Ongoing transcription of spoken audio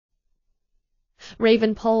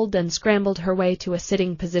Raven pulled and scrambled her way to a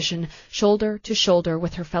sitting position, shoulder to shoulder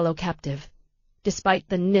with her fellow captive. Despite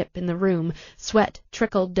the nip in the room, sweat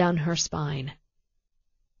trickled down her spine.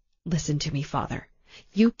 "Listen to me, Father.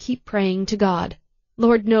 You keep praying to God.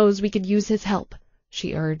 Lord knows we could use his help,"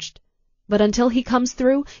 she urged. "But until he comes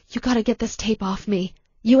through, you gotta get this tape off me.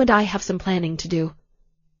 You and I have some planning to do."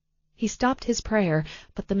 He stopped his prayer,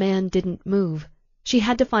 but the man didn't move. She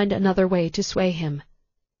had to find another way to sway him.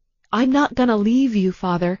 "I'm not gonna leave you,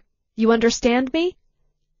 Father. You understand me?"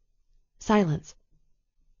 Silence.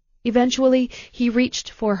 Eventually, he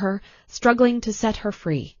reached for her, struggling to set her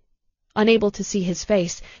free. Unable to see his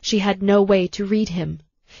face, she had no way to read him.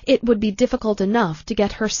 It would be difficult enough to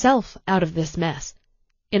get herself out of this mess.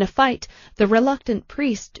 In a fight, the reluctant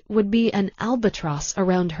priest would be an albatross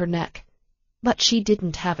around her neck. But she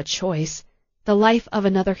didn't have a choice. The life of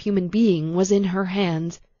another human being was in her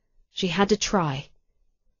hands. She had to try.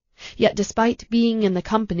 Yet despite being in the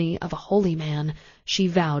company of a holy man, she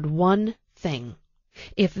vowed one thing.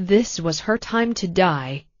 If this was her time to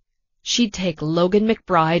die, she'd take Logan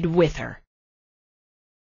McBride with her.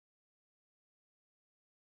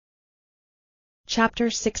 Chapter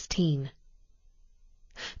 16.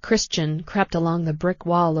 Christian crept along the brick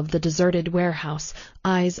wall of the deserted warehouse,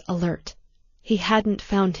 eyes alert. He hadn't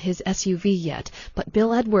found his SUV yet, but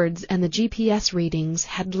Bill Edwards and the GPS readings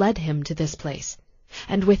had led him to this place.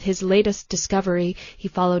 And with his latest discovery, he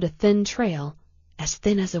followed a thin trail, as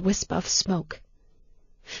thin as a wisp of smoke.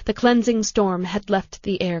 The cleansing storm had left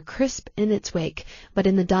the air crisp in its wake, but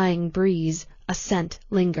in the dying breeze a scent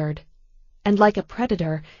lingered. And like a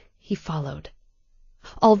predator, he followed.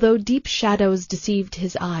 Although deep shadows deceived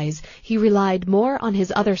his eyes, he relied more on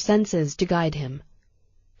his other senses to guide him.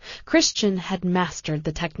 Christian had mastered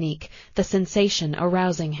the technique, the sensation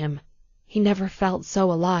arousing him. He never felt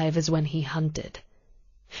so alive as when he hunted.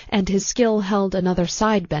 And his skill held another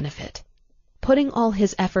side benefit. Putting all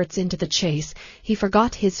his efforts into the chase, he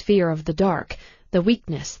forgot his fear of the dark, the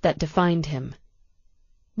weakness that defined him.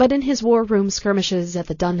 But in his war-room skirmishes at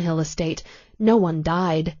the Dunhill estate, no one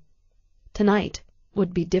died. Tonight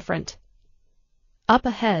would be different. Up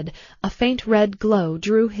ahead, a faint red glow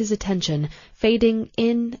drew his attention, fading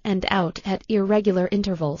in and out at irregular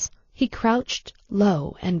intervals. He crouched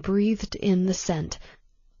low and breathed in the scent,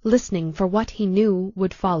 listening for what he knew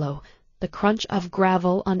would follow, the crunch of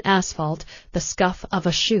gravel on asphalt, the scuff of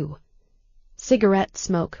a shoe. Cigarette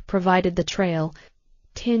smoke provided the trail,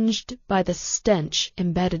 tinged by the stench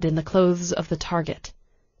embedded in the clothes of the target.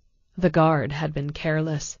 The guard had been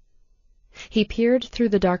careless. He peered through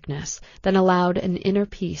the darkness, then allowed an inner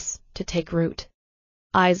peace to take root.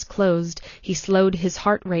 Eyes closed, he slowed his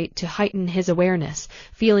heart rate to heighten his awareness,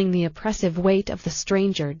 feeling the oppressive weight of the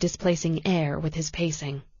stranger displacing air with his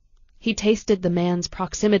pacing. He tasted the man's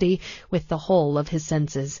proximity with the whole of his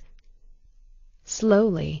senses.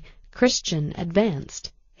 Slowly, Christian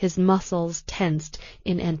advanced, his muscles tensed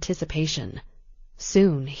in anticipation.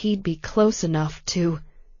 Soon he'd be close enough to...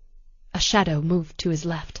 A shadow moved to his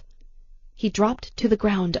left. He dropped to the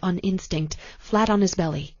ground on instinct, flat on his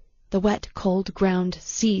belly. The wet, cold ground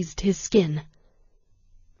seized his skin.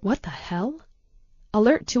 What the hell?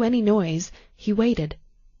 Alert to any noise, he waited.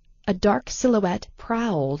 A dark silhouette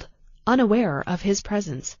prowled, unaware of his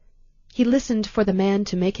presence. He listened for the man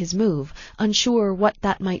to make his move, unsure what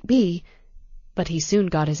that might be, but he soon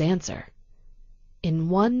got his answer. In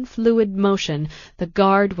one fluid motion, the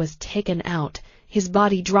guard was taken out. His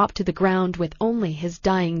body dropped to the ground with only his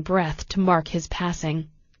dying breath to mark his passing.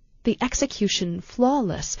 The execution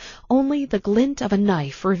flawless, only the glint of a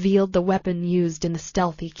knife revealed the weapon used in the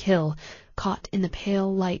stealthy kill, caught in the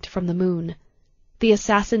pale light from the moon. The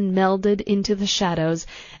assassin melded into the shadows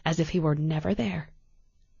as if he were never there.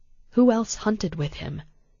 Who else hunted with him?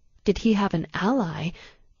 Did he have an ally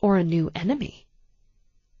or a new enemy?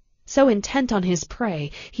 So intent on his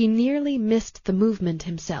prey, he nearly missed the movement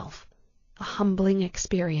himself. A humbling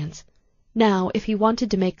experience. Now, if he wanted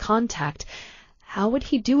to make contact, how would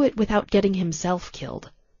he do it without getting himself killed?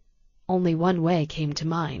 Only one way came to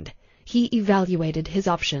mind. He evaluated his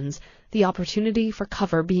options, the opportunity for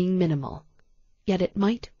cover being minimal. Yet it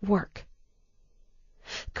might work.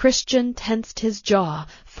 Christian tensed his jaw,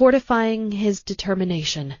 fortifying his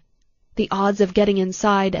determination. The odds of getting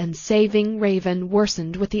inside and saving Raven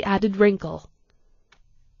worsened with the added wrinkle.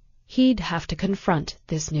 He'd have to confront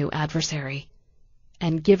this new adversary.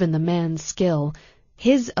 And given the man's skill,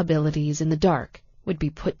 his abilities in the dark would be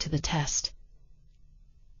put to the test.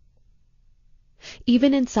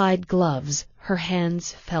 Even inside gloves, her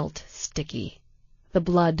hands felt sticky. The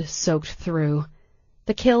blood soaked through.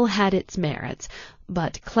 The kill had its merits,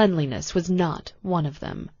 but cleanliness was not one of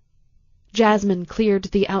them. Jasmine cleared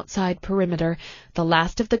the outside perimeter, the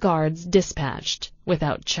last of the guards dispatched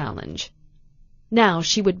without challenge. Now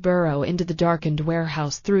she would burrow into the darkened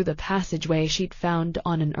warehouse through the passageway she'd found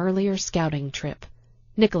on an earlier scouting trip.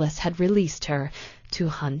 Nicholas had released her to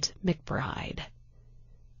hunt McBride.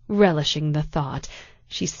 Relishing the thought,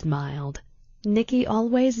 she smiled. Nicky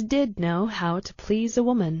always did know how to please a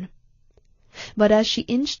woman. But as she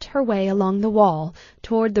inched her way along the wall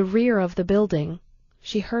toward the rear of the building,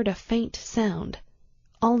 she heard a faint sound,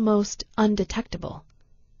 almost undetectable.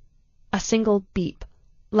 A single beep,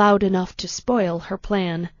 loud enough to spoil her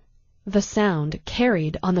plan. The sound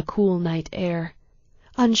carried on the cool night air.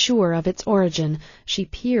 Unsure of its origin, she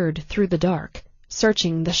peered through the dark,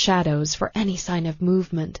 searching the shadows for any sign of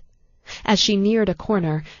movement. As she neared a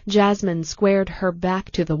corner, Jasmine squared her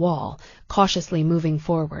back to the wall, cautiously moving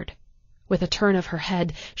forward. With a turn of her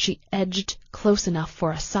head, she edged close enough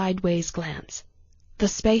for a sideways glance. The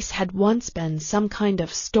space had once been some kind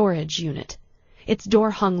of storage unit. Its door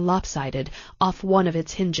hung lopsided off one of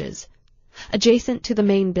its hinges. Adjacent to the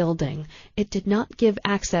main building, it did not give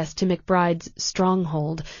access to McBride's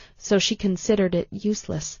stronghold, so she considered it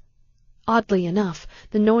useless. Oddly enough,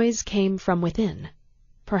 the noise came from within.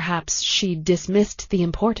 Perhaps she dismissed the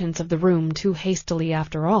importance of the room too hastily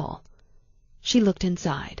after all. She looked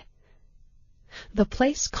inside. The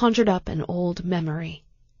place conjured up an old memory.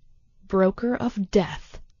 Broker of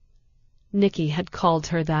Death. Nicky had called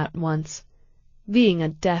her that once. Being a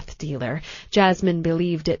death dealer, Jasmine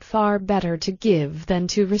believed it far better to give than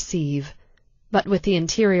to receive. But with the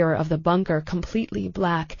interior of the bunker completely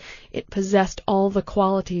black, it possessed all the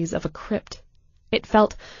qualities of a crypt. It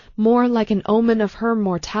felt more like an omen of her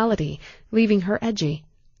mortality, leaving her edgy.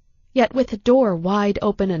 Yet with the door wide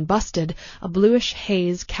open and busted, a bluish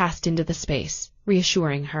haze cast into the space,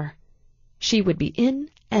 reassuring her. She would be in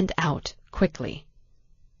and out quickly.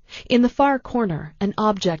 In the far corner, an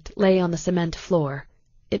object lay on the cement floor.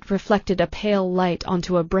 It reflected a pale light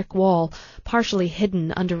onto a brick wall, partially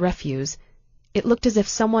hidden under refuse. It looked as if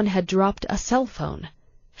someone had dropped a cell phone.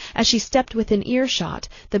 As she stepped within earshot,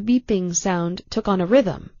 the beeping sound took on a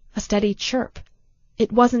rhythm, a steady chirp.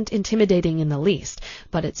 It wasn't intimidating in the least,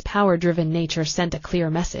 but its power-driven nature sent a clear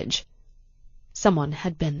message. Someone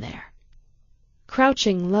had been there.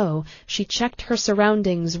 Crouching low, she checked her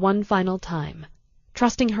surroundings one final time.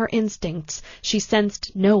 Trusting her instincts, she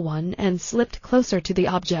sensed no one and slipped closer to the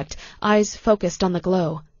object, eyes focused on the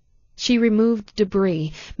glow. She removed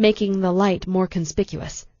debris, making the light more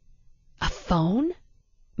conspicuous. A phone?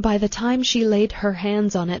 By the time she laid her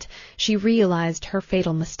hands on it, she realized her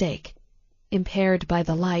fatal mistake. Impaired by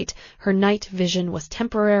the light, her night vision was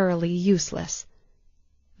temporarily useless.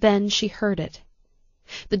 Then she heard it.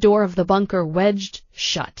 The door of the bunker wedged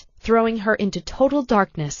shut, throwing her into total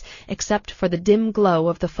darkness except for the dim glow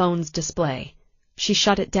of the phone's display. She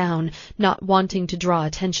shut it down, not wanting to draw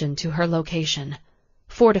attention to her location.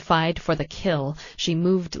 Fortified for the kill, she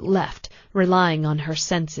moved left, relying on her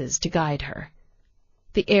senses to guide her.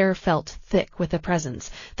 The air felt thick with a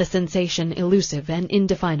presence, the sensation elusive and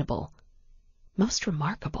indefinable. Most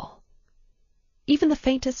remarkable. Even the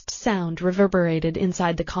faintest sound reverberated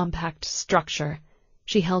inside the compact structure.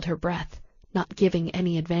 She held her breath, not giving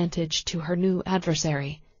any advantage to her new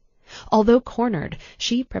adversary. Although cornered,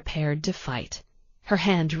 she prepared to fight. Her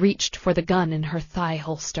hand reached for the gun in her thigh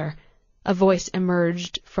holster. A voice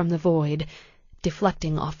emerged from the void,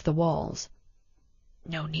 deflecting off the walls.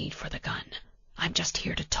 "No need for the gun. I'm just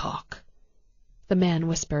here to talk," the man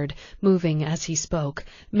whispered, moving as he spoke,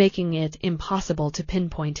 making it impossible to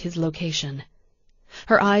pinpoint his location.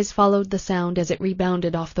 Her eyes followed the sound as it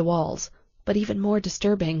rebounded off the walls, but even more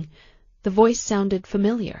disturbing, the voice sounded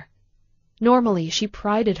familiar. Normally she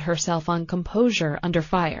prided herself on composure under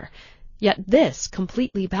fire, yet this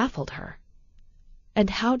completely baffled her. And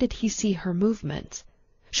how did he see her movements?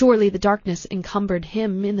 Surely the darkness encumbered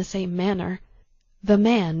him in the same manner. The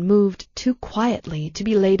man moved too quietly to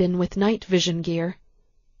be laden with night vision gear.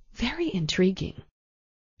 Very intriguing.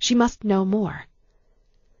 She must know more.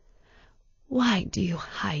 "Why do you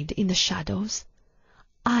hide in the shadows?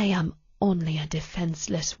 I am only a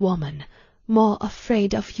defenseless woman, more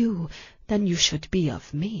afraid of you than you should be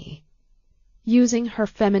of me." Using her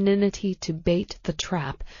femininity to bait the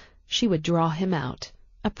trap, she would draw him out,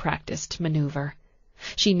 a practiced maneuver.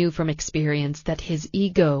 She knew from experience that his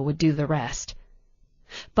ego would do the rest.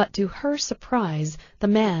 But to her surprise, the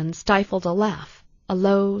man stifled a laugh, a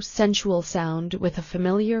low, sensual sound with a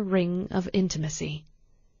familiar ring of intimacy.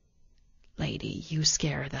 "Lady, you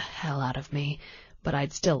scare the hell out of me, but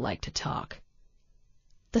I'd still like to talk."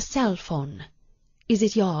 "The cell phone. Is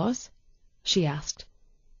it yours?" she asked.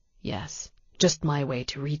 "Yes. Just my way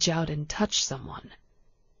to reach out and touch someone."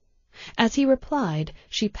 As he replied,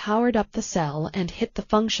 she powered up the cell and hit the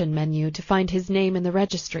function menu to find his name in the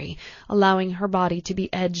registry, allowing her body to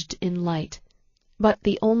be edged in light. But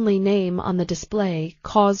the only name on the display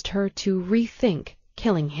caused her to rethink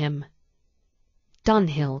killing him.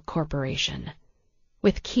 Dunhill Corporation.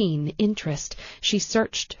 With keen interest, she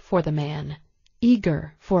searched for the man,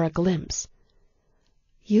 eager for a glimpse.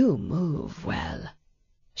 "You move well."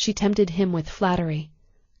 She tempted him with flattery.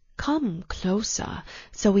 "Come closer,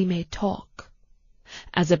 so we may talk."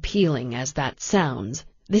 "As appealing as that sounds,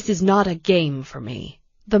 this is not a game for me."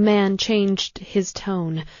 The man changed his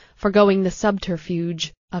tone, forgoing the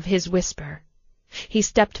subterfuge of his whisper. He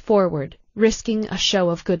stepped forward, risking a show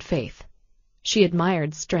of good faith. She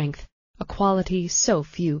admired strength, a quality so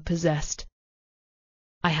few possessed.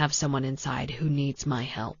 "I have someone inside who needs my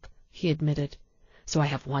help," he admitted, "so I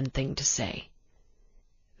have one thing to say."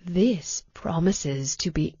 "This promises to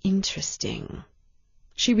be interesting."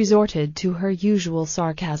 She resorted to her usual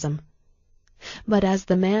sarcasm. But as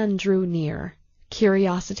the man drew near,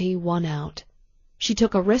 curiosity won out. She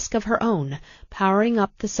took a risk of her own, powering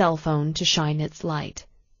up the cell phone to shine its light.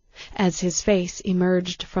 As his face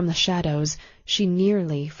emerged from the shadows, she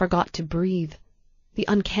nearly forgot to breathe. The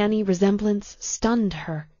uncanny resemblance stunned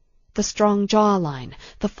her. The strong jawline,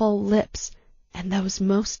 the full lips, and those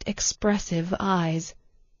most expressive eyes.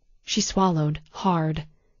 She swallowed hard.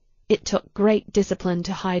 It took great discipline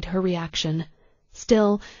to hide her reaction.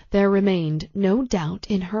 Still, there remained no doubt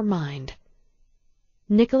in her mind.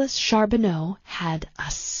 Nicholas Charbonneau had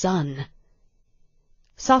a son.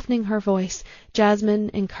 Softening her voice,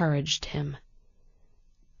 Jasmine encouraged him.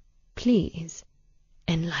 "Please,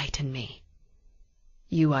 enlighten me."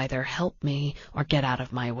 "You either help me or get out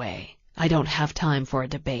of my way. I don't have time for a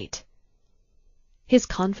debate." His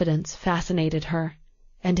confidence fascinated her,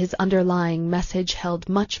 and his underlying message held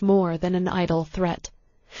much more than an idle threat.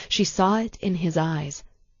 She saw it in his eyes.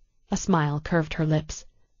 A smile curved her lips.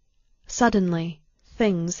 Suddenly,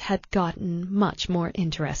 things had gotten much more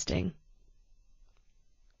interesting.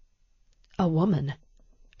 A woman.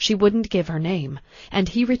 She wouldn't give her name, and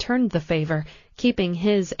he returned the favor, keeping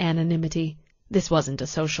his anonymity. This wasn't a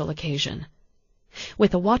social occasion.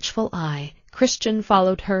 With a watchful eye, Christian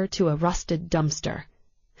followed her to a rusted dumpster.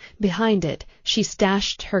 Behind it, she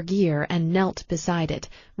stashed her gear and knelt beside it,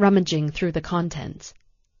 rummaging through the contents.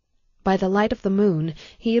 By the light of the moon,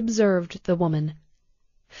 he observed the woman.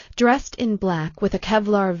 Dressed in black with a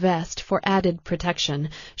Kevlar vest for added protection,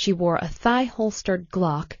 she wore a thigh-holstered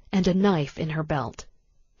Glock and a knife in her belt.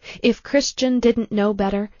 If Christian didn't know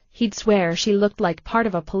better, he'd swear she looked like part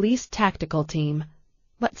of a police tactical team.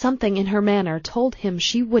 But something in her manner told him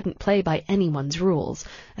she wouldn't play by anyone's rules,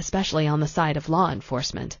 especially on the side of law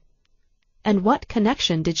enforcement. And what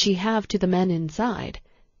connection did she have to the men inside?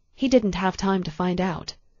 He didn't have time to find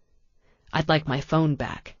out. "I'd like my phone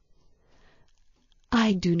back."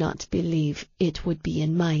 "I do not believe it would be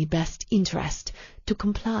in my best interest to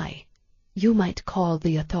comply. You might call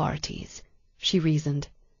the authorities," she reasoned.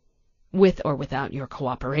 "With or without your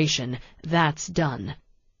cooperation, that's done.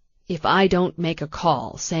 If I don't make a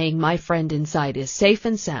call saying my friend inside is safe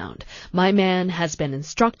and sound, my man has been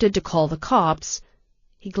instructed to call the cops."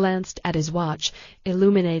 He glanced at his watch,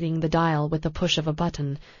 illuminating the dial with the push of a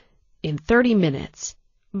button. "In 30 minutes.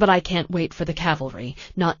 But I can't wait for the cavalry,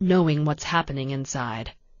 not knowing what's happening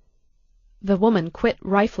inside." The woman quit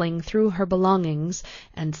rifling through her belongings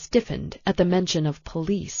and stiffened at the mention of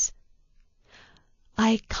police.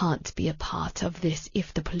 "I can't be a part of this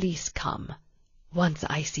if the police come. Once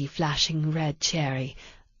I see flashing red cherry,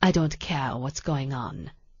 I don't care what's going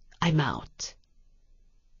on. I'm out."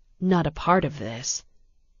 "Not a part of this."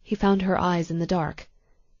 He found her eyes in the dark.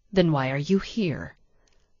 "Then why are you here?"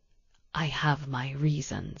 "I have my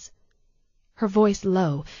reasons." Her voice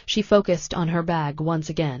low, she focused on her bag once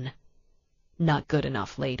again. "Not good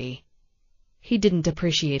enough, lady." He didn't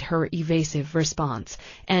appreciate her evasive response,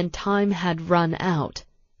 and time had run out.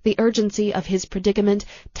 The urgency of his predicament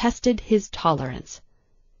tested his tolerance.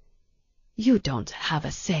 "You don't have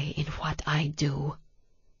a say in what I do."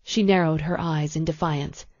 She narrowed her eyes in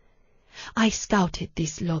defiance. "I scouted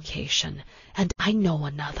this location, and I know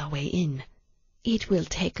another way in. It will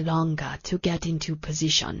take longer to get into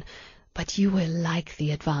position, but you will like the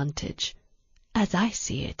advantage. As I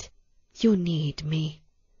see it, you need me."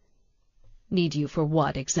 "Need you for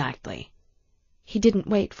what exactly?" He didn't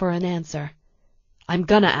wait for an answer. "I'm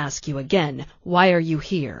gonna ask you again, why are you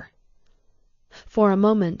here?" For a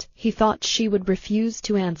moment he thought she would refuse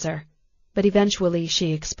to answer, but eventually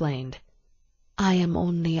she explained. "I am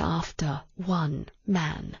only after one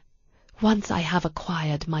man. Once I have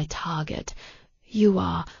acquired my target, you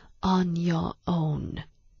are on your own.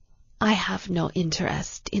 I have no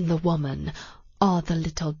interest in the woman or the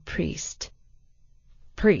little priest."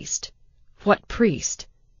 "Priest? What priest?"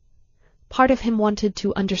 Part of him wanted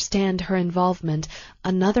to understand her involvement,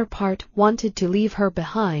 another part wanted to leave her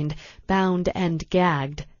behind, bound and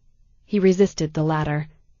gagged. He resisted the latter.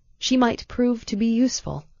 She might prove to be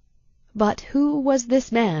useful. But who was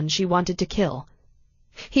this man she wanted to kill?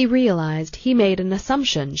 He realized he made an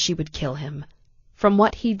assumption she would kill him. From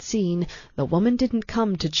what he'd seen, the woman didn't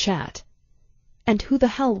come to chat. And who the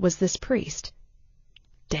hell was this priest?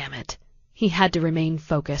 Damn it. He had to remain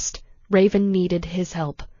focused. Raven needed his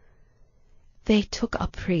help. "They took a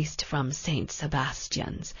priest from St.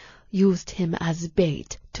 Sebastian's, used him as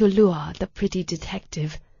bait to lure the pretty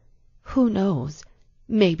detective. Who knows?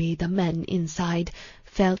 Maybe the men inside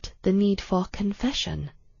felt the need for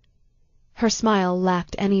confession." Her smile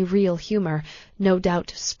lacked any real humor, no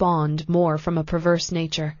doubt spawned more from a perverse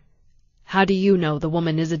nature. "How do you know the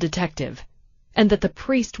woman is a detective? And that the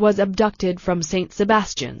priest was abducted from St.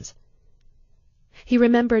 Sebastian's?" He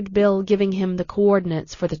remembered Bill giving him the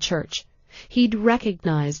coordinates for the church. He'd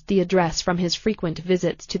recognized the address from his frequent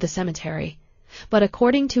visits to the cemetery. But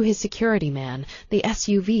according to his security man, the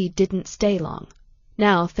SUV didn't stay long.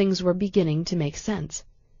 Now things were beginning to make sense.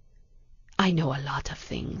 "I know a lot of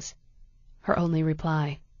things," her only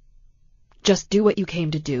reply. "Just do what you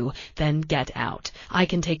came to do, then get out. I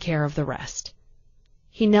can take care of the rest."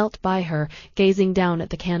 He knelt by her, gazing down at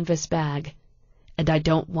the canvas bag. "And I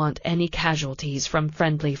don't want any casualties from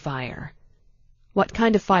friendly fire." "What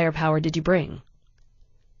kind of firepower did you bring?"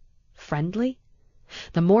 Friendly?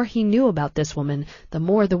 The more he knew about this woman, the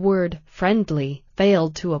more the word friendly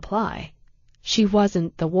failed to apply. She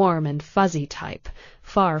wasn't the warm and fuzzy type,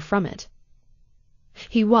 far from it.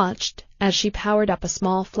 He watched as she powered up a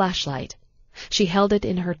small flashlight. She held it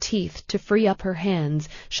in her teeth to free up her hands,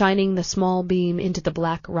 shining the small beam into the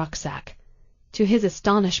black rucksack. To his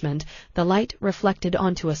astonishment, the light reflected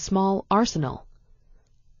onto a small arsenal.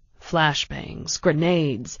 "Flashbangs,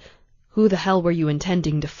 grenades. Who the hell were you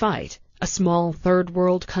intending to fight? A small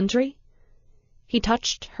third-world country?" He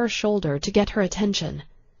touched her shoulder to get her attention.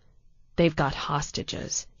 "They've got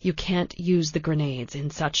hostages. You can't use the grenades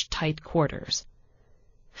in such tight quarters."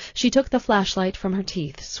 She took the flashlight from her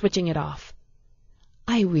teeth, switching it off.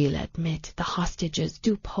 "I will admit the hostages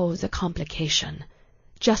do pose a complication.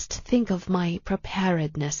 Just think of my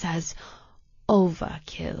preparedness as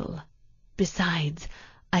overkill. Besides,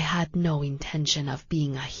 I had no intention of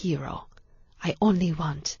being a hero. I only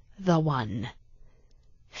want the one."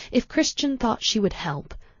 If Christian thought she would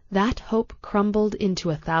help, that hope crumbled into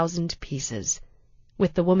 1,000 pieces.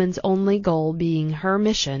 With the woman's only goal being her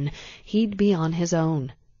mission, he'd be on his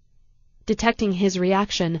own. Detecting his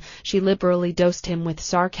reaction, she liberally dosed him with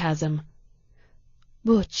sarcasm.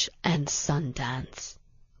 "Butch and Sundance.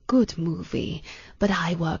 Good movie, but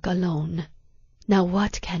I work alone. Now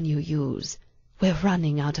what can you use? We're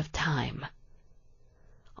running out of time."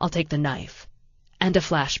 "I'll take the knife. And a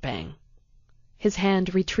flashbang." His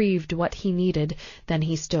hand retrieved what he needed, then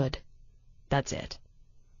he stood. "That's it."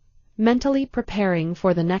 Mentally preparing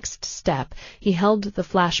for the next step, he held the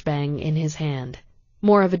flashbang in his hand.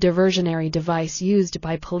 More of a diversionary device used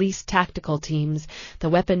by police tactical teams, the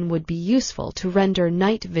weapon would be useful to render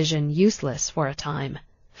night vision useless for a time.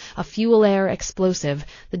 A fuel-air explosive,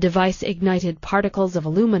 the device ignited particles of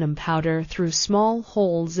aluminum powder through small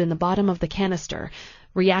holes in the bottom of the canister,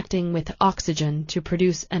 reacting with oxygen to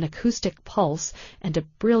produce an acoustic pulse and a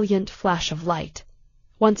brilliant flash of light.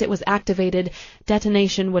 Once it was activated,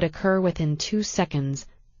 detonation would occur within 2 seconds.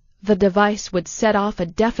 The device would set off a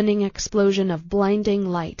deafening explosion of blinding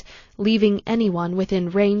light, leaving anyone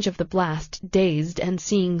within range of the blast dazed and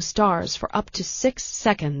seeing stars for up to 6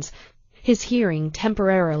 seconds, his hearing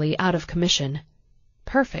temporarily out of commission.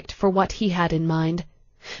 Perfect for what he had in mind.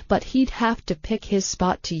 But he'd have to pick his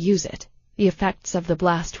spot to use it. The effects of the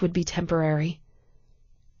blast would be temporary.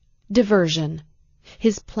 Diversion.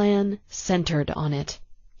 His plan centered on it.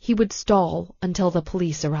 He would stall until the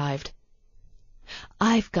police arrived.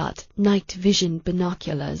 "I've got night vision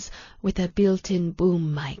binoculars with a built-in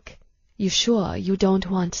boom mic. You sure you don't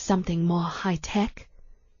want something more high-tech?"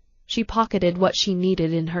 She pocketed what she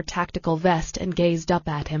needed in her tactical vest and gazed up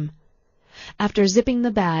at him. After zipping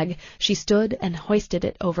the bag, she stood and hoisted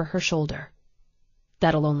it over her shoulder.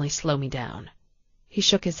 "That'll only slow me down." He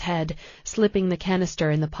shook his head, slipping the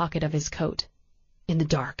canister in the pocket of his coat. "In the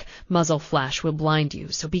dark, muzzle flash will blind you,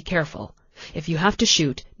 so be careful. If you have to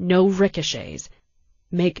shoot, no ricochets.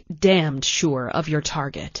 Make damned sure of your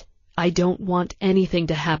target. I don't want anything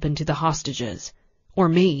to happen to the hostages. Or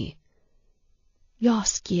me." "Your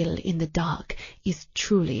skill in the dark is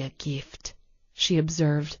truly a gift," she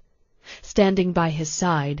observed. Standing by his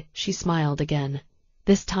side, she smiled again.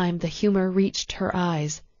 This time the humor reached her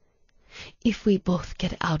eyes. "If we both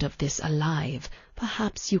get out of this alive,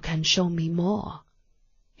 perhaps you can show me more."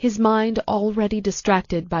 His mind already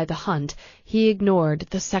distracted by the hunt, he ignored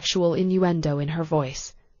the sexual innuendo in her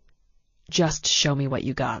voice. "Just show me what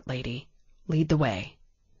you got, lady. Lead the way."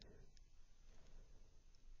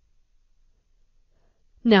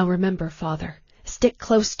 "Now remember, Father, stick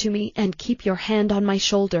close to me and keep your hand on my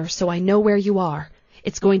shoulder so I know where you are.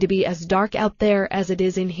 It's going to be as dark out there as it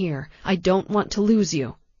is in here. I don't want to lose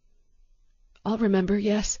you." "I'll remember,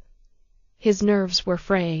 yes." His nerves were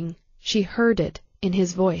fraying. She heard it in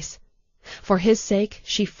his voice. For his sake,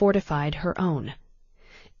 she fortified her own.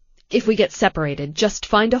 "If we get separated, just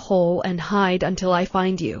find a hole and hide until I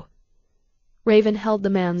find you." Raven held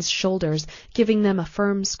the man's shoulders, giving them a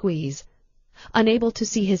firm squeeze. Unable to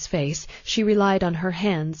see his face, she relied on her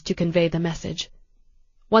hands to convey the message.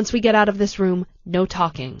 "Once we get out of this room, no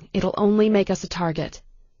talking. It'll only make us a target."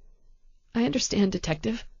 "I understand,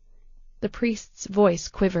 Detective." The priest's voice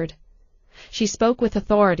quivered. She spoke with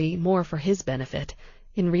authority, more for his benefit.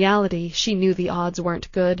 In reality, she knew the odds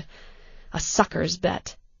weren't good. A sucker's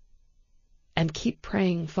bet. "And keep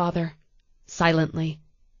praying, Father. Silently.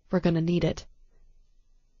 We're going to need it."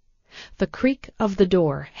 The creak of the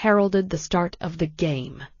door heralded the start of the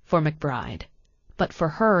game for McBride. But for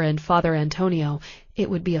her and Father Antonio, it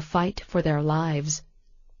would be a fight for their lives.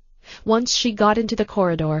 Once she got into the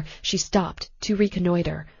corridor, she stopped to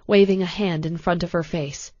reconnoiter, waving a hand in front of her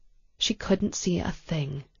face. She couldn't see a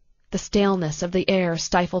thing. The staleness of the air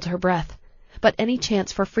stifled her breath. But any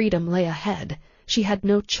chance for freedom lay ahead. She had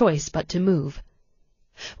no choice but to move.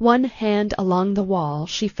 One hand along the wall,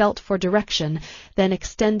 she felt for direction, then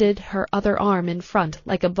extended her other arm in front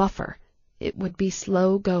like a buffer. It would be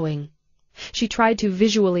slow going. She tried to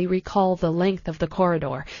visually recall the length of the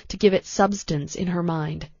corridor, to give it substance in her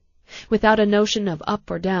mind. Without a notion of up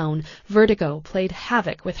or down, vertigo played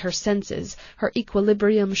havoc with her senses, her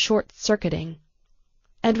equilibrium short-circuiting.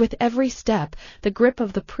 And with every step, the grip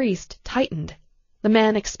of the priest tightened. The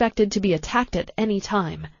man expected to be attacked at any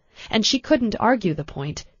time, and she couldn't argue the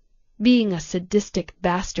point. Being a sadistic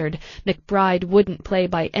bastard, McBride wouldn't play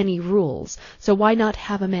by any rules, so why not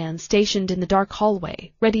have a man stationed in the dark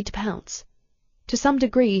hallway, ready to pounce? To some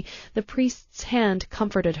degree, the priest's hand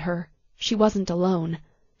comforted her. She wasn't alone.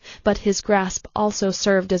 But his grasp also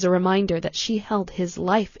served as a reminder that she held his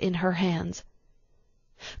life in her hands.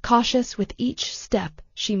 Cautious with each step,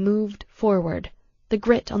 she moved forward. The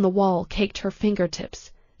grit on the wall caked her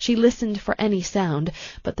fingertips. She listened for any sound,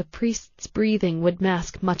 but the priest's breathing would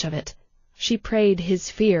mask much of it. She prayed his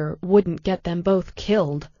fear wouldn't get them both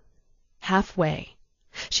killed. Halfway.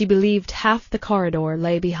 She believed half the corridor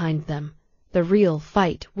lay behind them. The real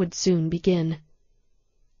fight would soon begin.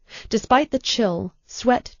 Despite the chill,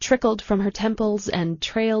 sweat trickled from her temples and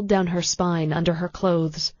trailed down her spine under her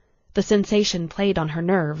clothes. The sensation played on her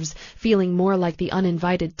nerves, feeling more like the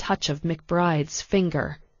uninvited touch of McBride's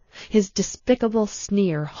finger. His despicable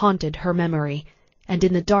sneer haunted her memory, and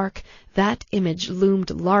in the dark that image loomed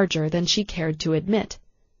larger than she cared to admit.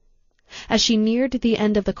 As she neared the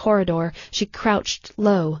end of the corridor, she crouched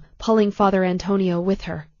low, pulling Father Antonio with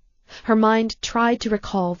her. Her mind tried to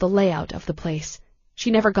recall the layout of the place. She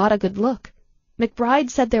never got a good look. McBride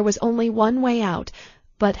said there was only one way out,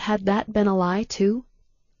 but had that been a lie, too?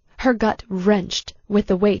 Her gut wrenched with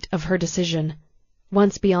the weight of her decision.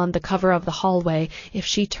 Once beyond the cover of the hallway, if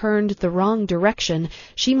she turned the wrong direction,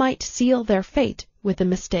 she might seal their fate with a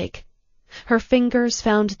mistake. Her fingers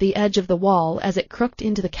found the edge of the wall as it crooked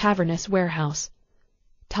into the cavernous warehouse.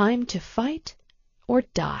 Time to fight or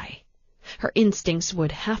die. Her instincts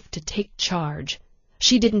would have to take charge.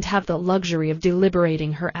 She didn't have the luxury of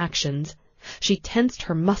deliberating her actions. She tensed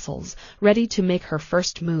her muscles, ready to make her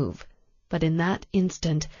first move. But in that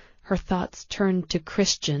instant, her thoughts turned to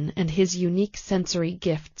Christian and his unique sensory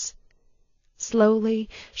gifts. Slowly,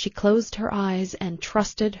 she closed her eyes and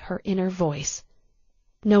trusted her inner voice,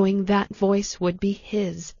 knowing that voice would be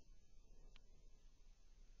his.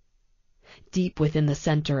 Deep within the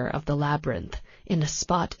center of the labyrinth, in a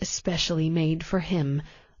spot especially made for him,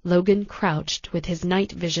 Logan crouched with his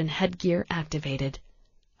night vision headgear activated.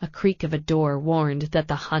 A creak of a door warned that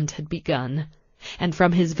the hunt had begun, and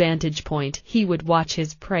from his vantage point he would watch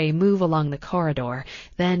his prey move along the corridor,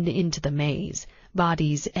 then into the maze,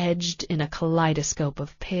 bodies edged in a kaleidoscope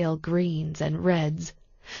of pale greens and reds.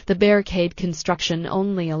 The barricade construction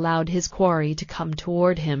only allowed his quarry to come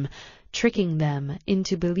toward him, tricking them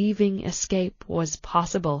into believing escape was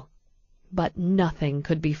possible. But nothing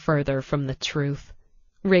could be further from the truth.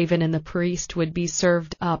 Raven and the priest would be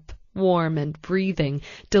served up, warm and breathing,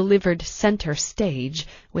 delivered center stage,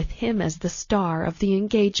 with him as the star of the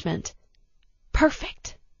engagement.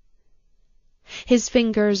 Perfect! His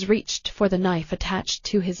fingers reached for the knife attached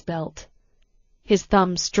to his belt. His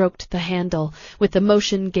thumb stroked the handle, with the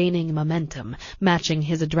motion gaining momentum, matching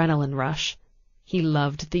his adrenaline rush. He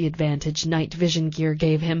loved the advantage night vision gear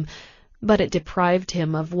gave him, but it deprived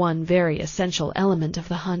him of one very essential element of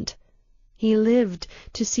the hunt. He lived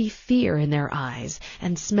to see fear in their eyes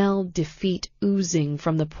and smell defeat oozing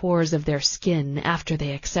from the pores of their skin after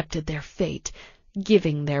they accepted their fate,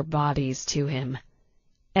 giving their bodies to him.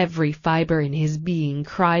 Every fiber in his being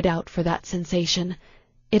cried out for that sensation.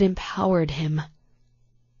 It empowered him.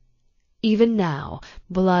 Even now,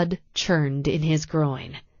 blood churned in his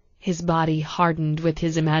groin. His body hardened with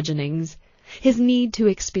his imaginings. His need to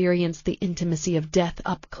experience the intimacy of death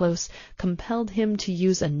up close compelled him to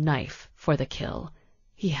use a knife for the kill.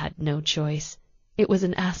 He had no choice. It was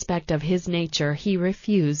an aspect of his nature he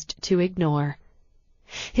refused to ignore.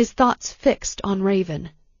 His thoughts fixed on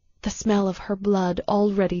Raven. The smell of her blood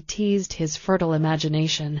already teased his fertile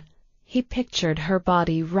imagination. He pictured her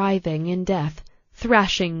body writhing in death,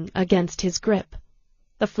 thrashing against his grip.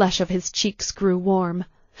 The flesh of his cheeks grew warm.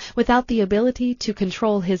 Without the ability to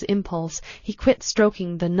control his impulse, he quit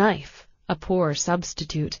stroking the knife, a poor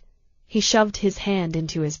substitute. He shoved his hand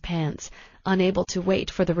into his pants, unable to wait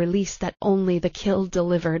for the release that only the kill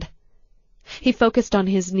delivered. He focused on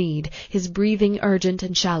his need, his breathing urgent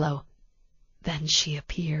and shallow. Then she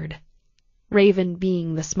appeared. Raven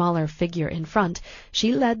being the smaller figure in front,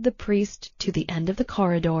 she led the priest to the end of the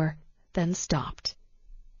corridor, then stopped.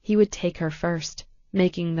 He would take her first,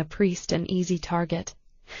 making the priest an easy target.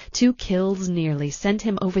 2 kills nearly sent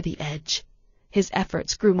him over the edge. His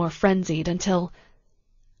efforts grew more frenzied until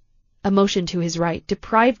a motion to his right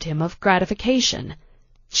deprived him of gratification.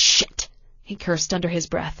 Shit! He cursed under his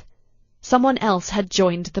breath. Someone else had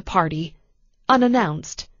joined the party,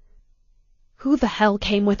 unannounced. Who the hell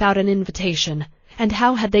came without an invitation, and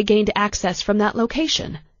how had they gained access from that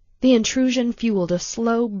location? The intrusion fueled a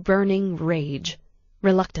slow-burning rage.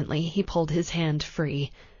 Reluctantly, he pulled his hand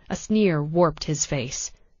free. A sneer warped his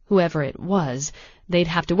face. Whoever it was, they'd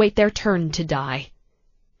have to wait their turn to die.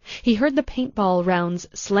 He heard the paintball rounds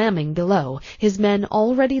slamming below, his men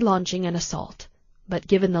already launching an assault. But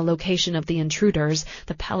given the location of the intruders,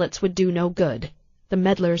 the pellets would do no good. The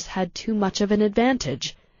meddlers had too much of an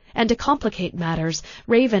advantage. And to complicate matters,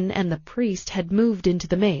 Raven and the priest had moved into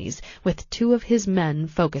the maze, with 2 of his men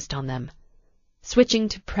focused on them. Switching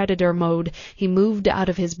to predator mode, he moved out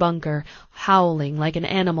of his bunker, howling like an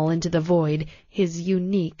animal into the void, his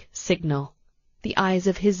unique signal. The eyes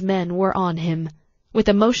of his men were on him. With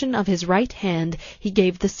a motion of his right hand, he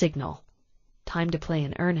gave the signal. Time to play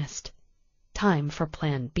in earnest. Time for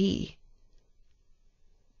Plan B.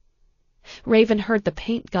 Raven heard the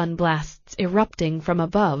paint gun blasts erupting from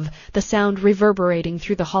above, the sound reverberating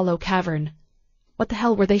through the hollow cavern. What the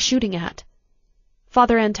hell were they shooting at?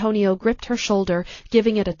 Father Antonio gripped her shoulder,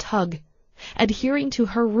 giving it a tug. Adhering to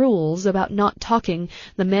her rules about not talking,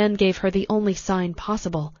 the man gave her the only sign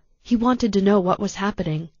possible. He wanted to know what was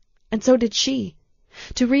happening, and so did she.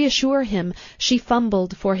 To reassure him, she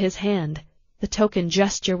fumbled for his hand. The token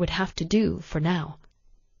gesture would have to do for now.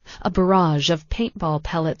 A barrage of paintball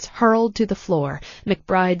pellets hurled to the floor,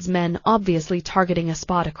 McBride's men obviously targeting a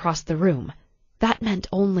spot across the room. That meant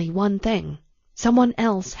only one thing. Someone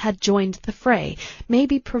else had joined the fray,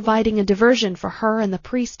 maybe providing a diversion for her and the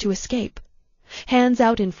priest to escape. Hands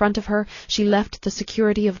out in front of her, she left the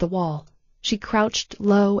security of the wall. She crouched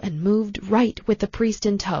low and moved right with the priest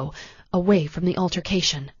in tow, away from the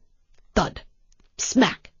altercation. Thud!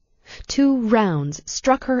 Smack! 2 rounds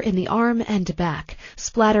struck her in the arm and back,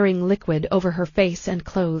 splattering liquid over her face and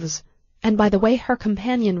clothes. And by the way her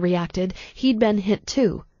companion reacted, he'd been hit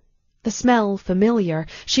too. The smell familiar,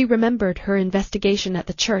 she remembered her investigation at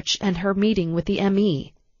the church and her meeting with the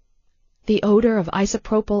M.E. The odor of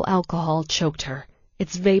isopropyl alcohol choked her.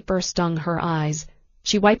 Its vapor stung her eyes.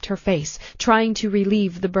 She wiped her face, trying to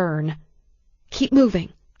relieve the burn. Keep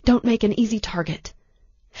moving. Don't make an easy target.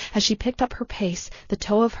 As she picked up her pace, the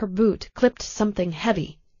toe of her boot clipped something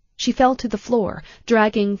heavy. She fell to the floor,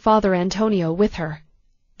 dragging Father Antonio with her.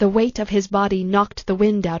 The weight of his body knocked the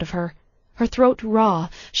wind out of her. Her throat raw,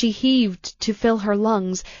 she heaved to fill her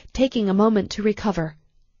lungs, taking a moment to recover.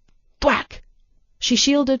 Thwack! She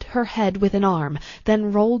shielded her head with an arm,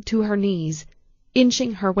 then rolled to her knees.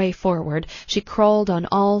 Inching her way forward, she crawled on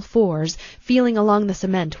all 4s, feeling along the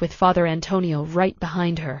cement with Father Antonio right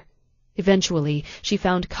behind her. Eventually, she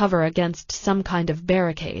found cover against some kind of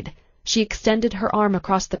barricade. She extended her arm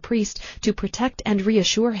across the priest to protect and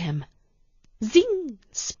reassure him. Zing!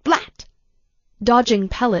 Splat! Dodging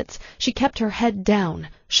pellets, she kept her head down,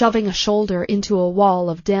 shoving a shoulder into a wall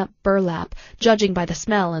of damp burlap, judging by the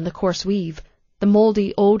smell and the coarse weave. The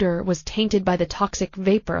moldy odor was tainted by the toxic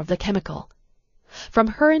vapor of the chemical. From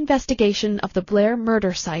her investigation of the Blair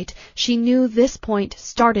murder site, she knew this point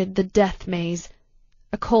started the death maze.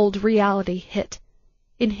 A cold reality hit.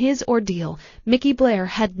 In his ordeal, Mickey Blair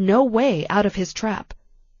had no way out of his trap.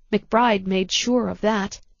 McBride made sure of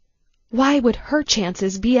that. Why would her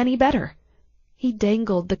chances be any better? He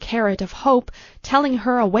dangled the carrot of hope, telling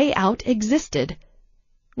her a way out existed.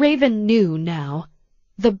 Raven knew now.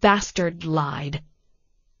 The bastard lied.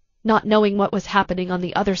 Not knowing what was happening on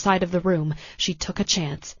the other side of the room, she took a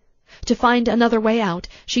chance. To find another way out,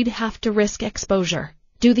 she'd have to risk exposure,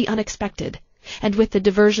 do the unexpected, and with the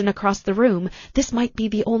diversion across the room, this might be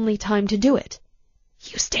the only time to do it.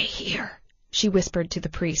 "You stay here," she whispered to the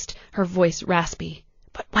priest, her voice raspy.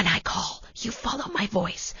 "But when I call, you follow my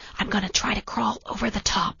voice. I'm going to try to crawl over the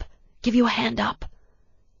top. Give you a hand up."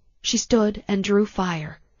 She stood and drew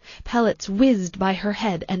fire. Pellets whizzed by her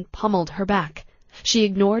head and pummeled her back. She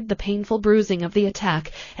ignored the painful bruising of the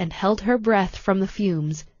attack and held her breath from the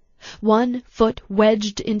fumes. One foot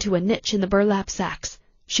wedged into a niche in the burlap sacks.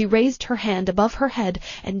 She raised her hand above her head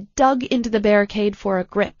and dug into the barricade for a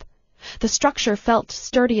grip. The structure felt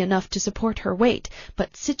sturdy enough to support her weight,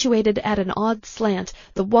 but situated at an odd slant,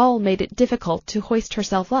 the wall made it difficult to hoist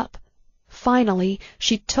herself up. Finally,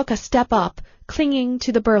 she took a step up, clinging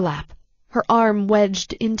to the burlap. Her arm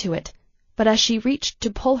wedged into it, but as she reached to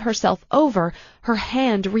pull herself over, her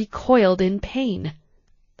hand recoiled in pain.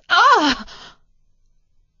 Ah!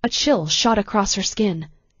 A chill shot across her skin.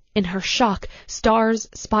 In her shock, stars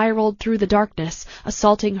spiraled through the darkness,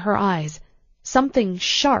 assaulting her eyes. Something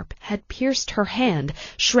sharp had pierced her hand,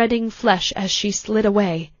 shredding flesh as she slid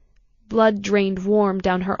away. Blood drained warm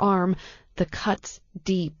down her arm, the cuts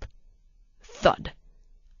deep. Thud!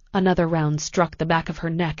 Another round struck the back of her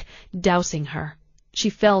neck, dousing her. She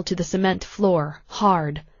fell to the cement floor,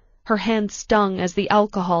 hard. Her hand stung as the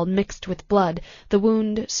alcohol mixed with blood, the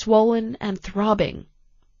wound swollen and throbbing.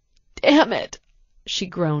 "Damn it!" she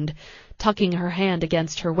groaned, tucking her hand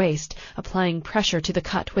against her waist, applying pressure to the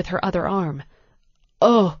cut with her other arm.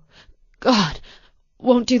 "Oh, God!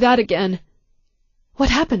 Won't do that again." "What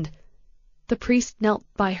happened?" The priest knelt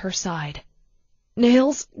by her side.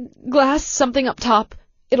 "Nails, glass, something up top.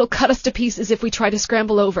 It'll cut us to pieces if we try to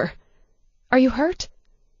scramble over." "Are you hurt?"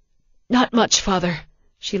 "Not much, Father,"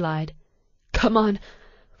 she lied. "Come on,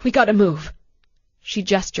 we gotta move." She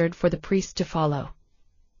gestured for the priest to follow.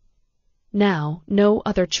 Now no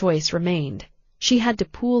other choice remained. She had to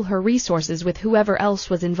pool her resources with whoever else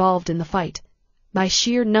was involved in the fight. By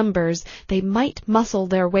sheer numbers, they might muscle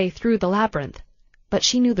their way through the labyrinth, but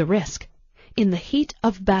she knew the risk. In the heat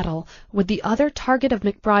of battle, would the other target of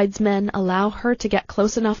McBride's men allow her to get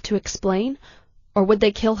close enough to explain, or would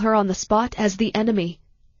they kill her on the spot as the enemy?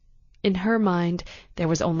 In her mind, there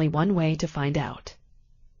was only one way to find out.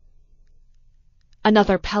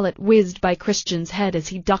 Another pellet whizzed by Christian's head as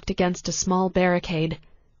he ducked against a small barricade.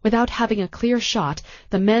 Without having a clear shot,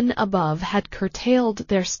 the men above had curtailed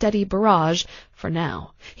their steady barrage, for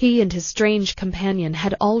now. He and his strange companion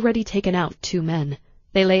had already taken out 2 men.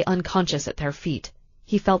 They lay unconscious at their feet.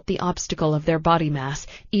 He felt the obstacle of their body mass,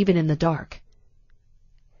 even in the dark.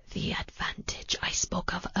 "The advantage I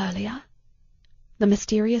spoke of earlier?" The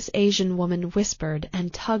mysterious Asian woman whispered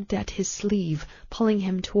and tugged at his sleeve, pulling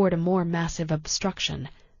him toward a more massive obstruction.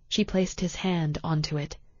 She placed his hand onto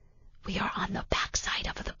it. "We are on the backside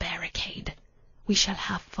of the barricade. We shall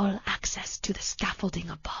have full access to the scaffolding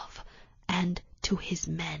above, and to his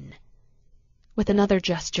men." With another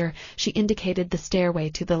gesture, she indicated the stairway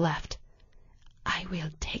to the left. "I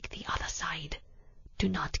will take the other side. Do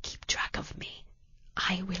not keep track of me.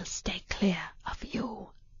 I will stay clear of you."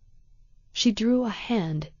 She drew a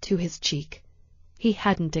hand to his cheek. He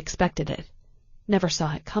hadn't expected it, never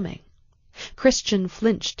saw it coming. Christian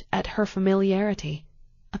flinched at her familiarity.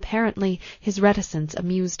 Apparently, his reticence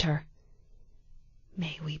amused her.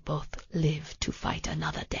 "May we both live to fight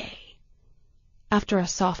another day." After a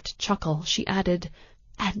soft chuckle, she added,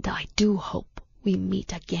 "And I do hope we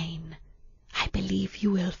meet again. I believe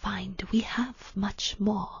you will find we have much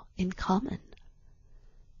more in common."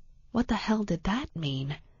 What the hell did that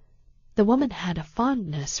mean? The woman had a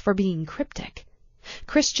fondness for being cryptic.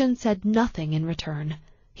 Christian said nothing in return.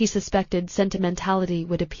 He suspected sentimentality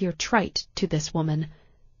would appear trite to this woman.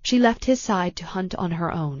 She left his side to hunt on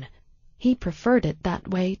her own. He preferred it that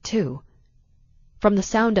way, too. From the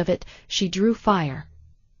sound of it, she drew fire.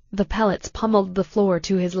 The pellets pummeled the floor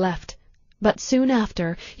to his left. But soon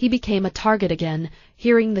after, he became a target again,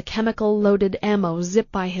 hearing the chemical-loaded ammo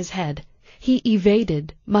zip by his head. He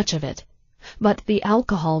evaded much of it. But the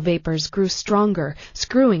alcohol vapors grew stronger,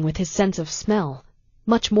 screwing with his sense of smell.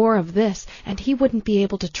 Much more of this, and he wouldn't be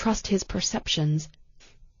able to trust his perceptions.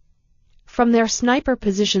 From their sniper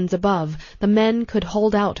positions above, the men could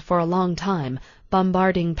hold out for a long time,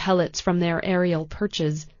 bombarding pellets from their aerial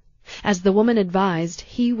perches. As the woman advised,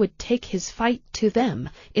 he would take his fight to them,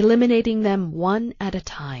 eliminating them one at a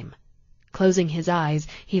time. Closing his eyes,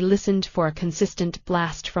 he listened for a consistent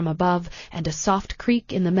blast from above and a soft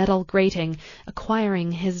creak in the metal grating,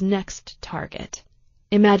 acquiring his next target.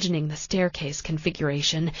 Imagining the staircase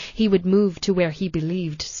configuration, he would move to where he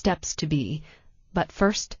believed steps to be. But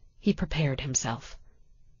first, he prepared himself.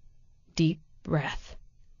 Deep breath.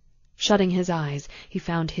 Shutting his eyes, he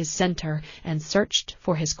found his center and searched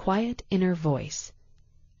for his quiet inner voice.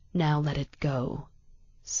 Now let it go.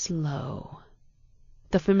 Slow.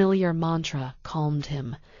 The familiar mantra calmed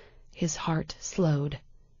him. His heart slowed.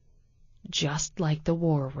 Just like the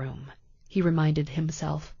war room, he reminded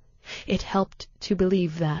himself. It helped to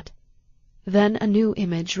believe that. Then a new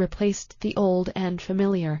image replaced the old and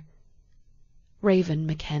familiar. Raven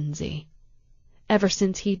Mackenzie. Ever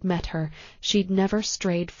since he'd met her, she'd never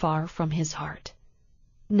strayed far from his heart.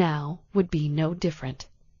 Now would be no different.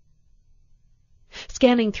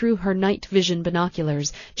 Scanning through her night vision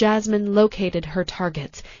binoculars, Jasmine located her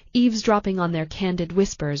targets, eavesdropping on their candid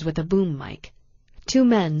whispers with a boom mic. 2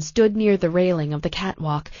 men stood near the railing of the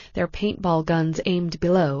catwalk, their paintball guns aimed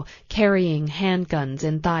below, carrying handguns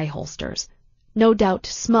in thigh holsters. No doubt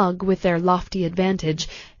smug with their lofty advantage,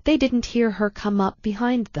 they didn't hear her come up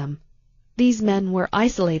behind them. These men were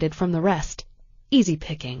isolated from the rest. Easy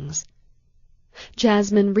pickings.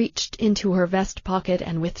 Jasmine reached into her vest pocket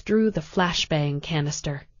and withdrew the flashbang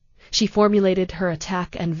canister. She formulated her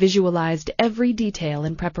attack and visualized every detail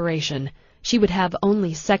in preparation. She would have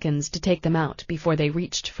only seconds to take them out before they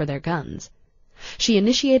reached for their guns. She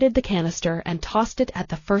initiated the canister and tossed it at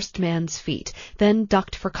the first man's feet, then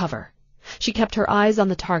ducked for cover. She kept her eyes on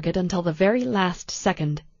the target until the very last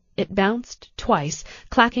second. It bounced twice,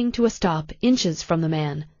 clacking to a stop inches from the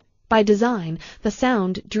man. By design, the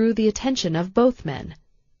sound drew the attention of both men.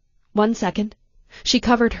 1 second. She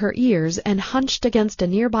covered her ears and hunched against a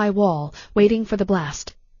nearby wall, waiting for the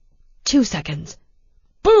blast. 2 seconds.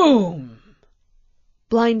 Boom!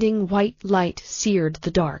 Blinding white light seared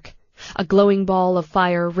the dark. A glowing ball of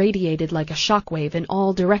fire radiated like a shockwave in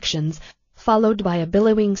all directions, followed by a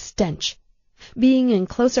billowing stench. Being in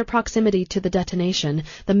closer proximity to the detonation,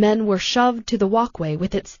 the men were shoved to the walkway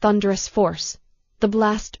with its thunderous force. The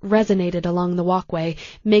blast resonated along the walkway,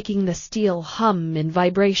 making the steel hum in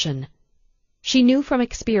vibration. She knew from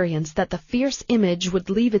experience that the fierce image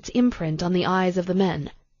would leave its imprint on the eyes of the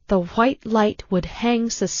men. The white light would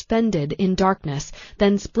hang suspended in darkness,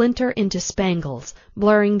 then splinter into spangles,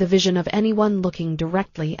 blurring the vision of anyone looking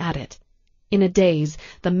directly at it. In a daze,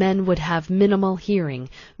 the men would have minimal hearing,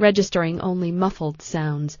 registering only muffled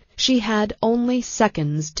sounds. She had only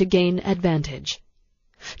seconds to gain advantage.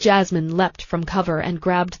 Jasmine leapt from cover and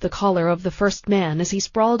grabbed the collar of the first man as he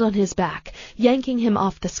sprawled on his back, yanking him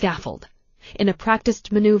off the scaffold. In a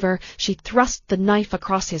practiced maneuver, she thrust the knife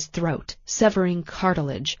across his throat, severing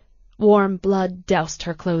cartilage. Warm blood doused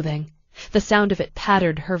her clothing. The sound of it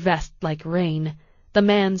pattered her vest like rain. The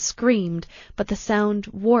man screamed, but the sound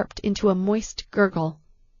warped into a moist gurgle.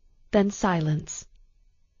 Then silence.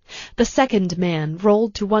 The second man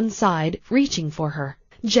rolled to one side, reaching for her.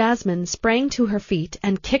 Jasmine sprang to her feet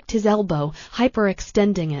and kicked his elbow,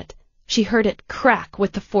 hyperextending it. She heard it crack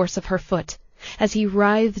with the force of her foot. As he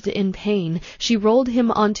writhed in pain, she rolled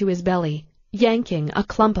him onto his belly. Yanking a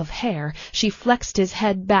clump of hair, she flexed his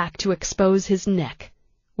head back to expose his neck.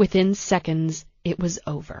 Within seconds, it was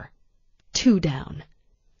over. 2 down.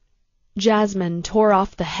 Jasmine tore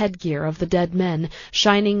off the headgear of the dead men,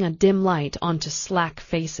 shining a dim light onto slack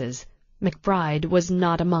faces. McBride was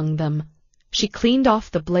not among them. She cleaned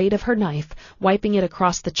off the blade of her knife, wiping it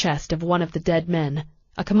across the chest of one of the dead men.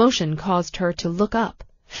 A commotion caused her to look up.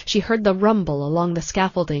 She heard the rumble along the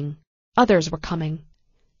scaffolding. Others were coming.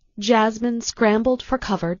 Jasmine scrambled for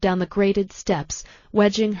cover down the graded steps,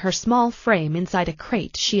 wedging her small frame inside a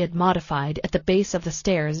crate she had modified at the base of the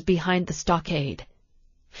stairs behind the stockade.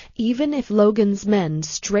 Even if Logan's men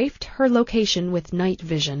strafed her location with night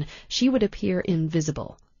vision, she would appear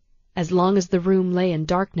invisible. As long as the room lay in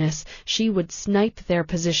darkness, she would snipe their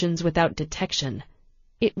positions without detection.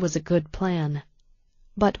 It was a good plan.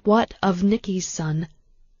 But what of Nicky's son?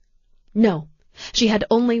 No, she had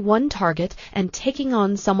only one target, and taking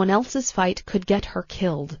on someone else's fight could get her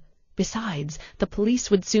killed. Besides, the police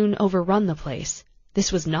would soon overrun the place.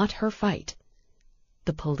 This was not her fight.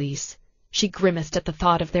 The police. She grimaced at the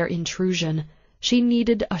thought of their intrusion. She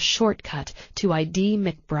needed a shortcut to ID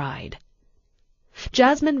McBride.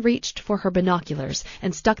 Jasmine reached for her binoculars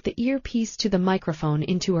and stuck the earpiece to the microphone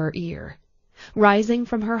into her ear. Rising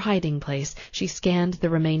from her hiding place, she scanned the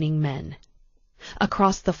remaining men.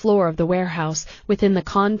 Across the floor of the warehouse, within the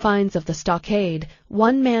confines of the stockade,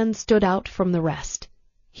 one man stood out from the rest.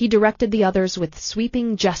 He directed the others with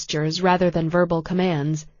sweeping gestures rather than verbal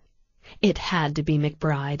commands. It had to be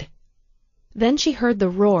McBride. Then she heard the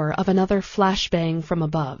roar of another flashbang from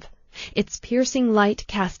above. Its piercing light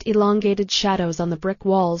cast elongated shadows on the brick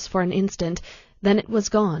walls for an instant, then it was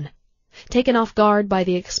gone. Taken off guard by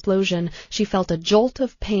the explosion, she felt a jolt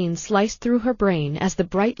of pain slice through her brain as the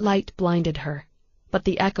bright light blinded her. But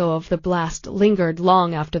the echo of the blast lingered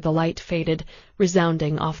long after the light faded,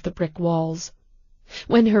 resounding off the brick walls.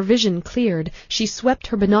 When her vision cleared, she swept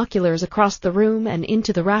her binoculars across the room and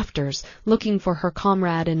into the rafters, looking for her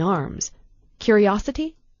comrade in arms.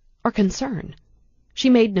 Curiosity or concern? She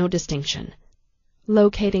made no distinction.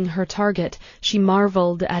 Locating her target, she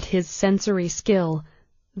marveled at his sensory skill,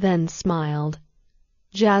 then smiled.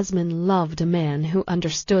 Jasmine loved a man who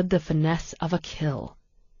understood the finesse of a kill.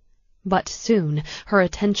 But soon her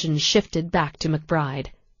attention shifted back to McBride.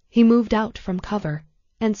 He moved out from cover,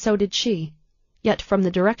 and so did she. Yet from the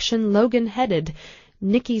direction Logan headed,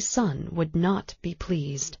 Nicky's son would not be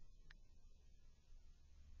pleased.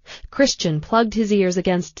 Christian plugged his ears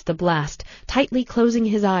against the blast, tightly closing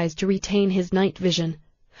his eyes to retain his night vision.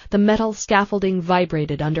 The metal scaffolding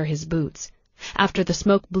vibrated under his boots. After the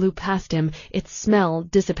smoke blew past him, its smell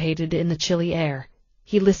dissipated in the chilly air.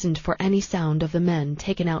 He listened for any sound of the men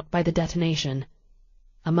taken out by the detonation.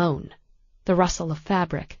 A moan, the rustle of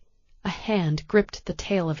fabric. A hand gripped the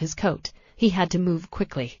tail of his coat. He had to move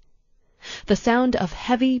quickly. The sound of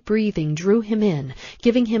heavy breathing drew him in,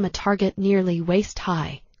 giving him a target nearly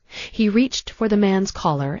waist-high. He reached for the man's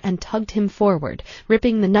collar and tugged him forward,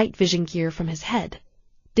 ripping the night vision gear from his head.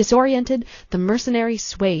 Disoriented, the mercenary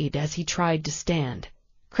swayed as he tried to stand.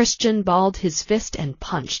 Christian balled his fist and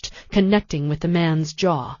punched, connecting with the man's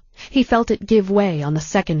jaw. He felt it give way on the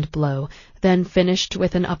second blow, then finished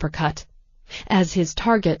with an uppercut. As his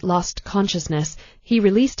target lost consciousness, he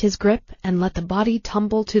released his grip and let the body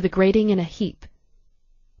tumble to the grating in a heap.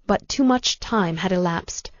 But too much time had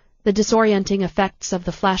elapsed. The disorienting effects of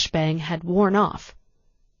the flashbang had worn off.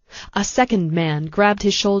 A second man grabbed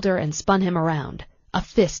his shoulder and spun him around. A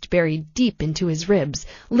fist buried deep into his ribs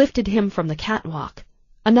lifted him from the catwalk.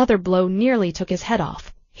 Another blow nearly took his head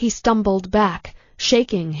off. He stumbled back,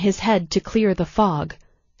 shaking his head to clear the fog.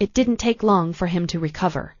 It didn't take long for him to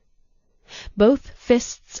recover. Both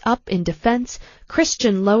fists up in defense,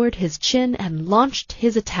 Christian lowered his chin and launched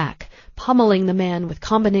his attack, pummeling the man with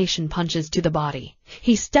combination punches to the body.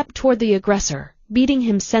 He stepped toward the aggressor, beating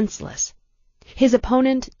him senseless. His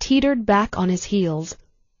opponent teetered back on his heels.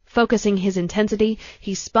 Focusing his intensity,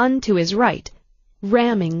 he spun to his right,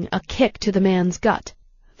 ramming a kick to the man's gut.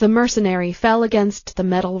 The mercenary fell against the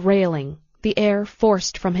metal railing, the air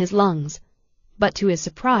forced from his lungs. But to his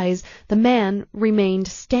surprise, the man remained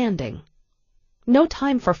standing. No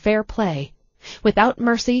time for fair play. Without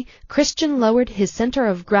mercy, Christian lowered his center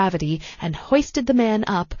of gravity and hoisted the man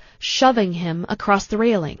up, shoving him across the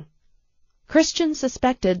railing. Christian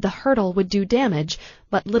suspected the hurdle would do damage,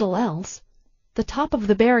 but little else. The top of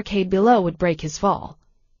the barricade below would break his fall.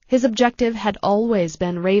 His objective had always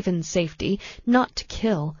been Raven's safety, not to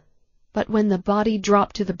kill. But when the body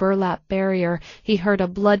dropped to the burlap barrier, he heard a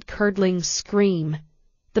blood-curdling scream.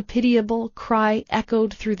 The pitiable cry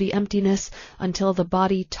echoed through the emptiness until the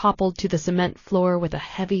body toppled to the cement floor with a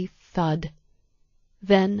heavy thud.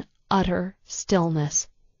 Then utter stillness.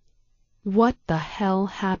 What the hell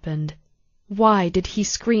happened? Why did he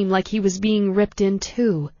scream like he was being ripped in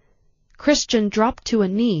two? Christian dropped to a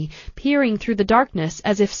knee, peering through the darkness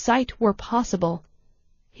as if sight were possible.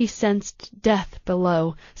 He sensed death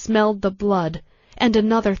below, smelled the blood, and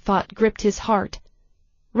another thought gripped his heart.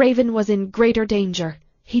 Raven was in greater danger.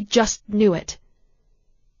 He just knew it.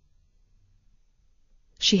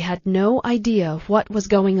 She had no idea what was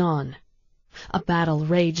going on. A battle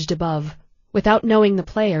raged above. Without knowing the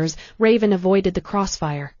players, Raven avoided the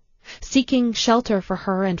crossfire. Seeking shelter for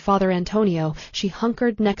her and Father Antonio, she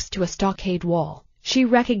hunkered next to a stockade wall. She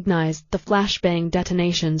recognized the flashbang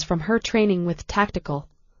detonations from her training with tactical.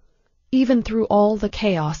 Even through all the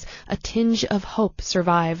chaos, a tinge of hope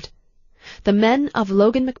survived. The men of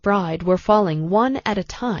Logan McBride were falling one at a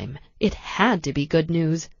time. It had to be good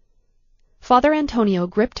news. Father Antonio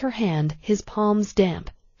gripped her hand, his palms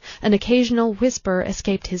damp. An occasional whisper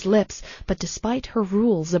escaped his lips, but despite her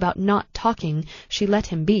rules about not talking, she let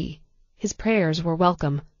him be. His prayers were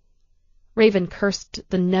welcome. Raven cursed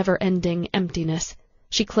the never-ending emptiness.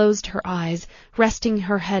 She closed her eyes, resting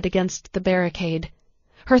her head against the barricade.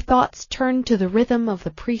 Her thoughts turned to the rhythm of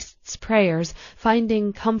the priest's prayers,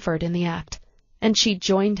 finding comfort in the act, and she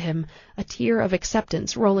joined him, a tear of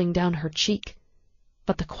acceptance rolling down her cheek.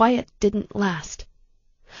 But the quiet didn't last.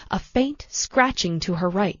 A faint scratching to her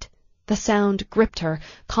right. The sound gripped her,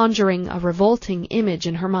 conjuring a revolting image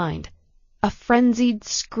in her mind. A frenzied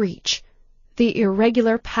screech. The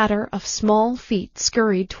irregular patter of small feet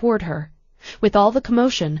scurried toward her. With all the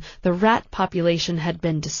commotion, the rat population had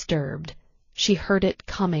been disturbed. She heard it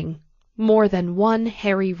coming. More than one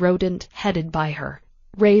hairy rodent headed by her.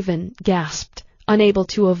 Raven gasped, unable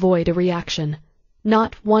to avoid a reaction.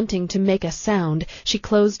 Not wanting to make a sound, she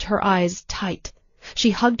closed her eyes tight.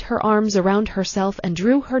 She hugged her arms around herself and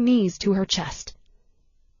drew her knees to her chest.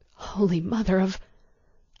 Holy Mother of...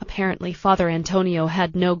 Apparently Father Antonio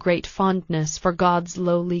had no great fondness for God's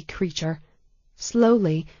lowly creature.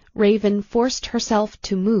 Slowly, Raven forced herself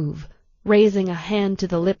to move, raising a hand to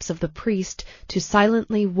the lips of the priest to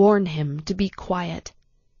silently warn him to be quiet.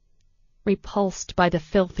 Repulsed by the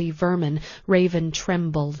filthy vermin, Raven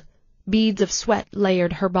trembled. Beads of sweat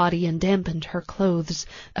layered her body and dampened her clothes,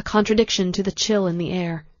 a contradiction to the chill in the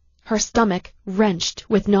air. Her stomach wrenched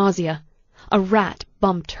with nausea. A rat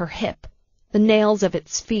bumped her hip. The nails of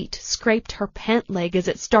its feet scraped her pant leg as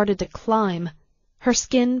it started to climb. Her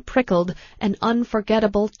skin prickled, an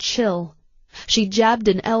unforgettable chill. She jabbed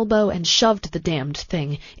an elbow and shoved the damned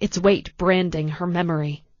thing, its weight branding her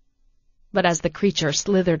memory. But as the creature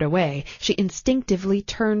slithered away, she instinctively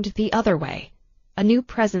turned the other way. A new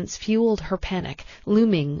presence fueled her panic,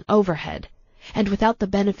 looming overhead, and without the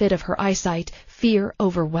benefit of her eyesight, fear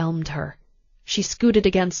overwhelmed her. She scooted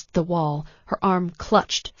against the wall, her arm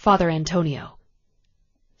clutched Father Antonio.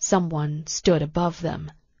 Someone stood above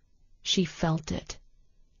them. She felt it.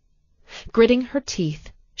 Gritting her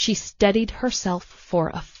teeth, she steadied herself for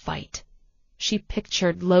a fight. She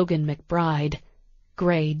pictured Logan McBride,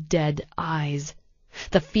 gray, dead eyes.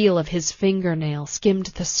 The feel of his fingernail skimmed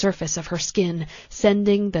the surface of her skin,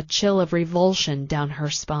 sending the chill of revulsion down her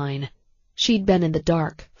spine. She'd been in the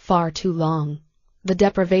dark far too long. The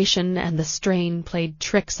deprivation and the strain played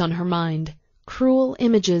tricks on her mind. Cruel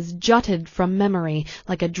images jutted from memory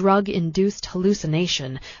like a drug-induced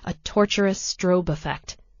hallucination, a torturous strobe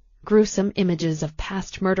effect. Gruesome images of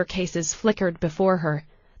past murder cases flickered before her,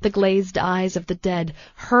 the glazed eyes of the dead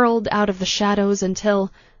hurled out of the shadows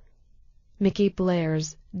until... Mickey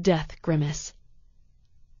Blair's death grimace.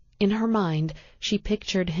 In her mind, she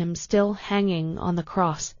pictured him still hanging on the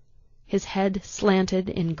cross, his head slanted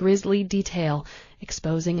in grisly detail,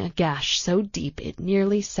 exposing a gash so deep it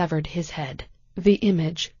nearly severed his head. The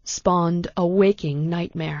image spawned a waking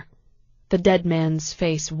nightmare. The dead man's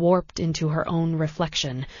face warped into her own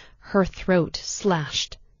reflection, her throat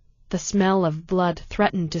slashed. The smell of blood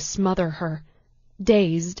threatened to smother her.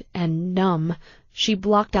 Dazed and numb, she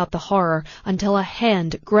blocked out the horror until a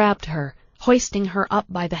hand grabbed her, hoisting her up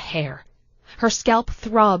by the hair. Her scalp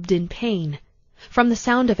throbbed in pain. From the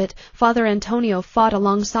sound of it, Father Antonio fought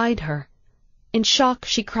alongside her. In shock,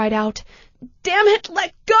 she cried out, "Damn it,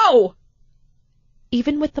 let go!"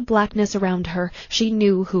 Even with the blackness around her, she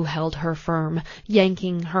knew who held her firm,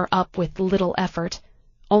 yanking her up with little effort.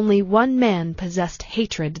 Only one man possessed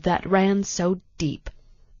hatred that ran so deep.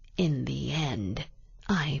 In the end,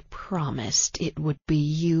 I promised it would be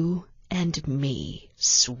you and me,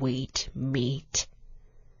 sweet meat.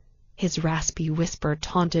 His raspy whisper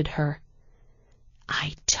taunted her.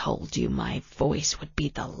 I told you my voice would be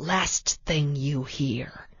the last thing you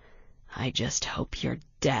hear. I just hope your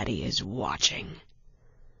daddy is watching.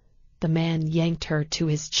 The man yanked her to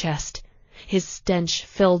his chest. His stench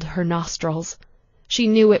filled her nostrils. She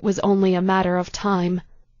knew it was only a matter of time.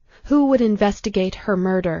 Who would investigate her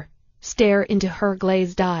murder, stare into her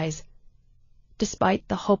glazed eyes? Despite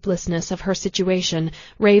the hopelessness of her situation,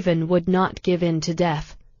 Raven would not give in to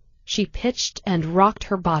death. She pitched and rocked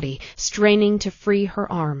her body, straining to free her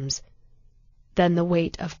arms. Then the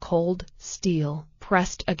weight of cold steel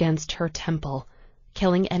pressed against her temple,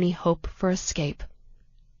 killing any hope for escape.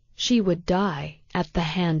 She would die at the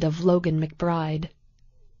hand of Logan McBride.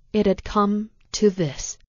 It had come to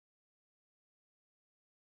this.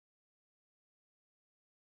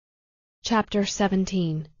 Chapter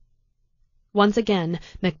 17. Once again,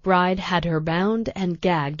 McBride had her bound and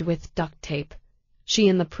gagged with duct tape. She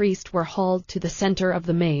and the priest were hauled to the center of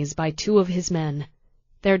the maze by two of his men.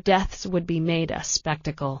 Their deaths would be made a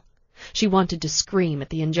spectacle. She wanted to scream at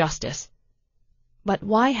the injustice. But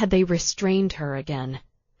why had they restrained her again?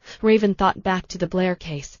 Raven thought back to the Blair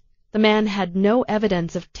case. The man had no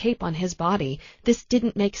evidence of tape on his body. This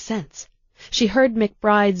didn't make sense. She heard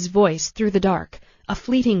McBride's voice through the dark, a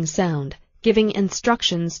fleeting sound, giving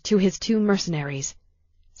instructions to his 2 mercenaries.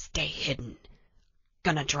 "Stay hidden.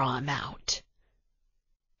 Gonna draw him out."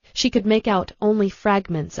 She could make out only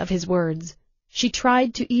fragments of his words. She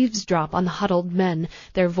tried to eavesdrop on the huddled men,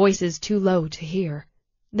 their voices too low to hear.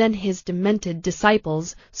 Then his demented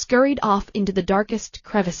disciples scurried off into the darkest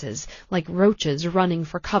crevices, like roaches running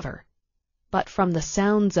for cover. But from the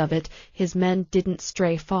sounds of it, his men didn't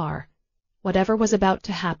stray far. Whatever was about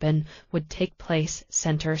to happen would take place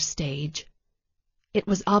center stage. It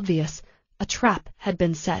was obvious. A trap had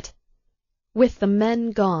been set. With the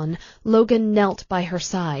men gone, Logan knelt by her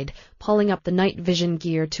side, pulling up the night vision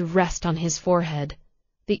gear to rest on his forehead.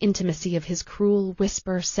 The intimacy of his cruel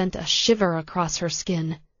whisper sent a shiver across her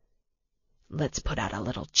skin. "Let's put out a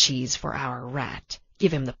little cheese for our rat.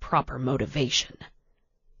 Give him the proper motivation."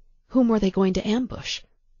 Whom were they going to ambush?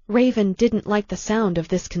 Raven didn't like the sound of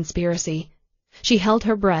this conspiracy. She held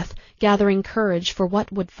her breath, gathering courage for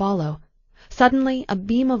what would follow. Suddenly, a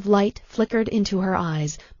beam of light flickered into her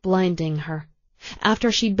eyes, blinding her.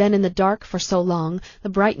 After she'd been in the dark for so long, the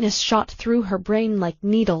brightness shot through her brain like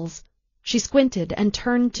needles. She squinted and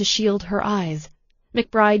turned to shield her eyes.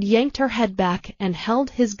 McBride yanked her head back and held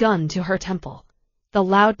his gun to her temple. The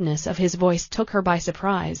loudness of his voice took her by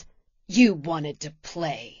surprise. "You wanted to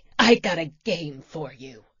play. I got a game for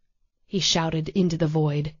you," he shouted into the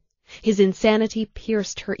void. His insanity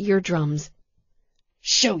pierced her eardrums.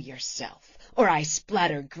 "Show yourself, or I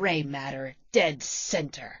splatter gray matter dead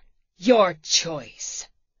center. Your choice."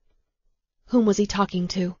 Whom was he talking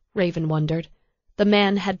to? Raven wondered. The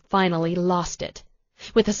man had finally lost it.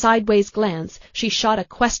 With a sideways glance, she shot a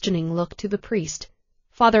questioning look to the priest.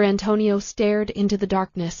 Father Antonio stared into the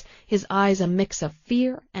darkness, his eyes a mix of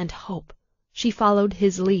fear and hope. She followed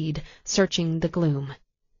his lead, searching the gloom.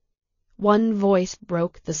 One voice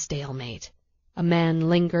broke the stalemate. A man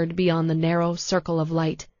lingered beyond the narrow circle of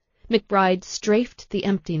light. McBride strafed the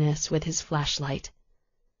emptiness with his flashlight.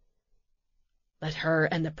 "Let her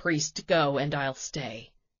and the priest go, and I'll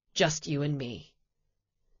stay. Just you and me."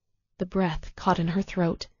 The breath caught in her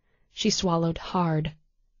throat. She swallowed hard.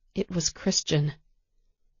 It was Christian.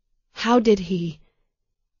 How did he?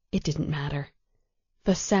 It didn't matter.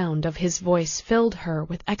 The sound of his voice filled her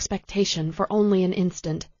with expectation for only an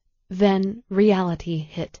instant. Then reality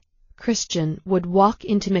hit. Christian would walk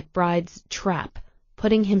into McBride's trap,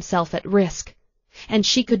 putting himself at risk, and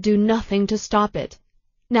she could do nothing to stop it.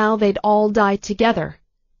 Now they'd all die together.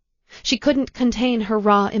 She couldn't contain her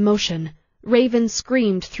raw emotion. Raven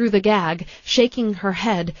screamed through the gag, shaking her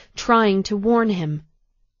head, trying to warn him.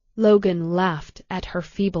 Logan laughed at her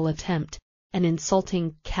feeble attempt, an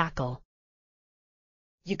insulting cackle.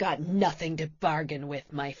 "You got nothing to bargain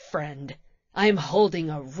with, my friend. I'm holding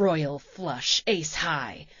a royal flush, ace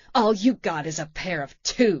high. All you got is a pair of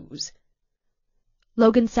 2s.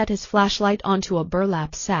 Logan set his flashlight onto a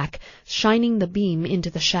burlap sack, shining the beam into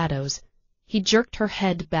the shadows. He jerked her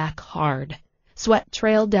head back hard. Sweat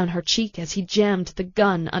trailed down her cheek as he jammed the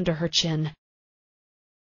gun under her chin.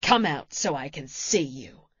 "Come out so I can see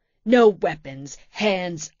you. No weapons,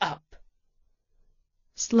 hands up."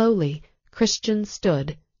 Slowly, Christian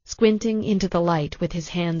stood, squinting into the light with his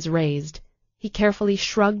hands raised. He carefully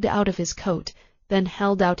shrugged out of his coat, then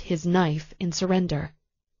held out his knife in surrender.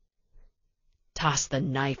 "Toss the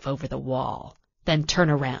knife over the wall, then turn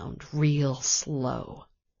around real slow."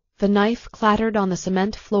 The knife clattered on the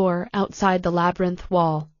cement floor outside the labyrinth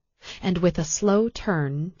wall, and with a slow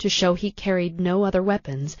turn to show he carried no other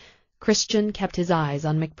weapons, Christian kept his eyes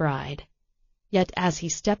on McBride. Yet as he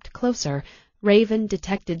stepped closer, Raven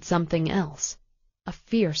detected something else, a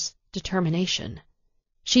fierce determination.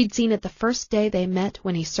 She'd seen it the first day they met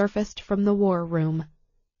when he surfaced from the war room.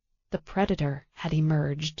 The predator had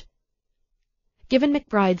emerged. Given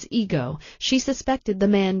McBride's ego, she suspected the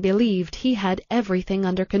man believed he had everything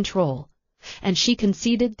under control, and she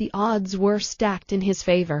conceded the odds were stacked in his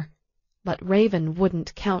favor. But Raven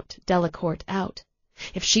wouldn't count Delacorte out.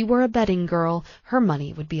 If she were a betting girl, her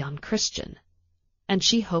money would be on Christian. And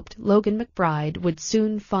she hoped Logan McBride would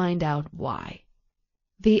soon find out why.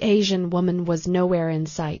 The Asian woman was nowhere in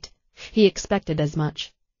sight. He expected as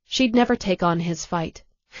much. She'd never take on his fight.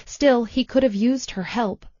 Still, he could have used her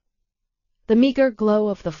help. The meager glow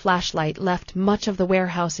of the flashlight left much of the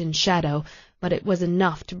warehouse in shadow, but it was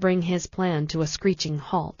enough to bring his plan to a screeching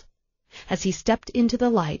halt. As he stepped into the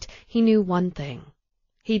light, he knew one thing.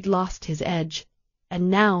 He'd lost his edge,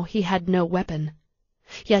 and now he had no weapon.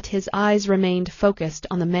 Yet his eyes remained focused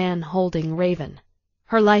on the man holding Raven.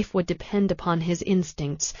 Her life would depend upon his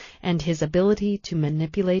instincts and his ability to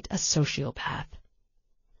manipulate a sociopath.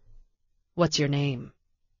 "What's your name?"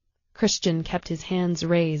 Christian kept his hands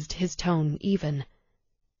raised, his tone even.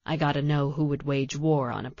 "I gotta know who would wage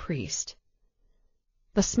war on a priest."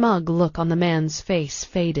 The smug look on the man's face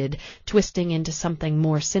faded, twisting into something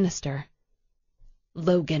more sinister.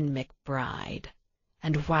 "Logan McBride.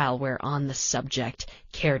 And while we're on the subject,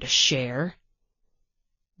 care to share?"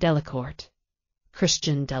 "Delacorte.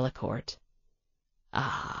 Christian Delacorte."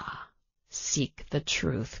 "Ah, seek the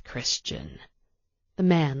truth, Christian." The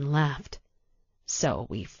man laughed. "So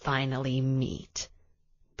we finally meet.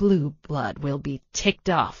 Blue Blood will be ticked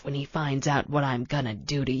off when he finds out what I'm gonna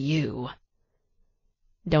do to you."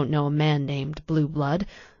 "Don't know a man named Blue Blood,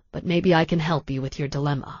 but maybe I can help you with your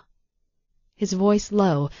dilemma." His voice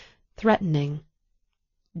low, threatening.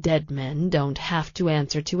 "Dead men don't have to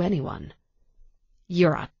answer to anyone."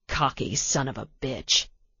 "You're a cocky son of a bitch."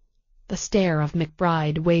 The stare of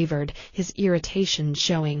McBride wavered, his irritation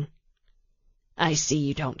showing. "I see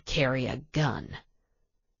you don't carry a gun."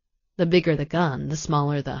 "The bigger the gun, the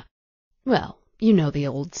smaller the— well, you know the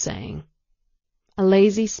old saying." A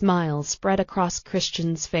lazy smile spread across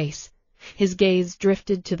Christian's face. His gaze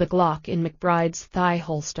drifted to the Glock in McBride's thigh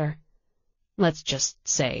holster. "Let's just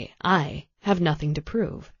say I have nothing to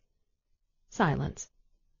prove." Silence.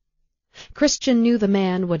 Christian knew the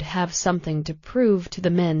man would have something to prove to the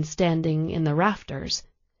men standing in the rafters.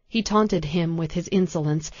 He taunted him with his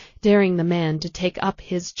insolence, daring the man to take up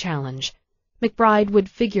his challenge. McBride would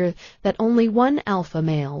figure that only one alpha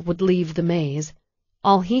male would leave the maze.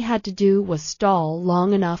 All he had to do was stall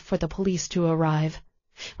long enough for the police to arrive.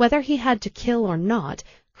 Whether he had to kill or not,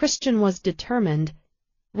 Christian was determined.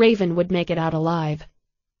 Raven would make it out alive.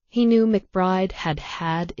 He knew McBride had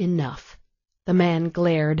had enough. The man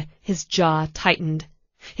glared, his jaw tightened.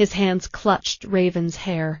 His hands clutched Raven's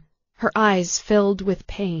hair. Her eyes filled with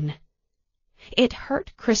pain. It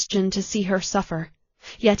hurt Christian to see her suffer,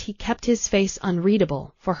 yet he kept his face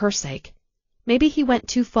unreadable for her sake. Maybe he went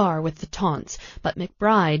too far with the taunts, but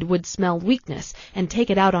McBride would smell weakness and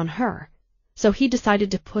take it out on her. So he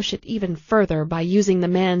decided to push it even further by using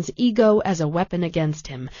the man's ego as a weapon against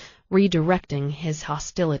him, redirecting his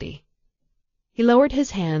hostility. He lowered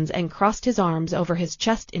his hands and crossed his arms over his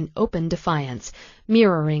chest in open defiance,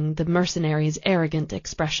 mirroring the mercenary's arrogant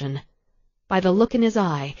expression. By the look in his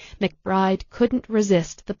eye, McBride couldn't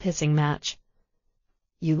resist the pissing match.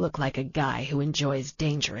 "You look like a guy who enjoys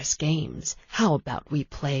dangerous games. How about we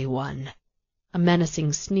play one?" A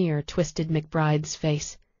menacing sneer twisted McBride's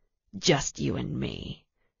face. "Just you and me."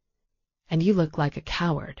 "And you look like a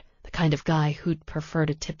coward, the kind of guy who'd prefer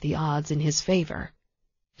to tip the odds in his favor.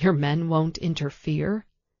 Your men won't interfere?"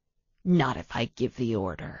 "Not if I give the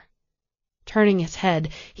order." Turning his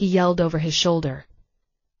head, he yelled over his shoulder.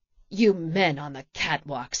 "You men on the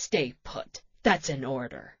catwalk stay put. That's an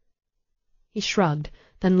order." He shrugged,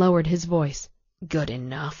 then lowered his voice. "Good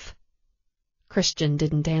enough." Christian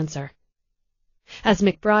didn't answer. As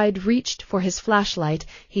McBride reached for his flashlight,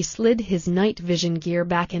 he slid his night vision gear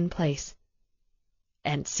back in place.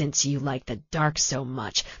 "And since you like the dark so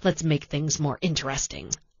much, let's make things more interesting.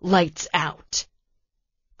 Lights out."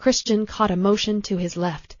 Christian caught a motion to his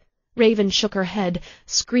left. Raven shook her head,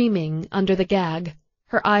 screaming under the gag,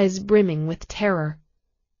 her eyes brimming with terror.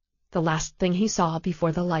 The last thing he saw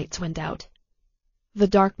before the lights went out. The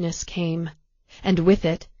darkness came, and with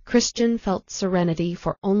it Christian felt serenity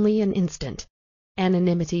for only an instant,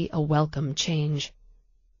 anonymity a welcome change.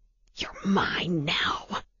 "You're mine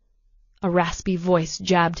now." A raspy voice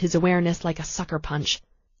jabbed his awareness like a sucker punch.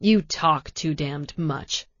 "You talk too damned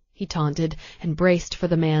much," he taunted, and braced for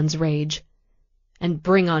the man's rage. "And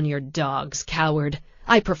bring on your dogs, coward.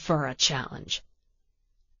 I prefer a challenge."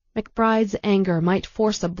 McBride's anger might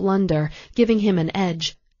force a blunder, giving him an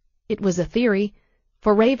edge. It was a theory.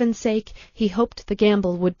 For Raven's sake, he hoped the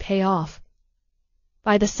gamble would pay off.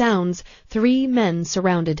 By the sounds, 3 men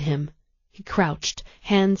surrounded him. He crouched,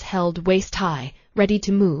 hands held waist-high, ready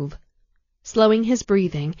to move. Slowing his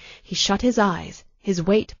breathing, he shut his eyes, his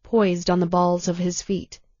weight poised on the balls of his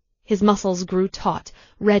feet. His muscles grew taut,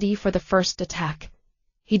 ready for the first attack.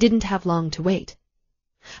 He didn't have long to wait.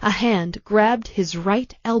 A hand grabbed his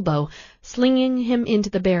right elbow, slinging him into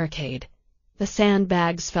the barricade. The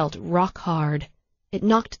sandbags felt rock-hard. It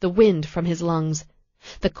knocked the wind from his lungs.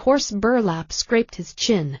 The coarse burlap scraped his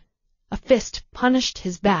chin. A fist punished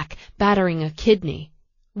his back, battering a kidney.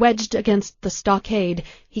 Wedged against the stockade,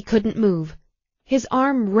 he couldn't move. His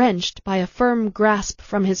arm wrenched by a firm grasp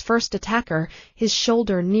from his first attacker, his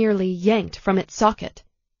shoulder nearly yanked from its socket.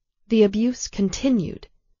 The abuse continued.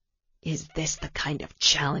 Is this the kind of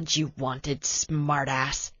challenge you wanted,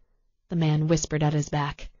 smartass? The man whispered at his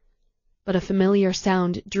back. But a familiar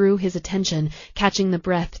sound drew his attention, catching the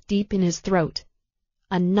breath deep in his throat.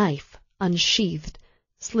 A knife unsheathed,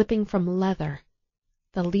 slipping from leather.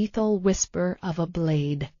 The lethal whisper of a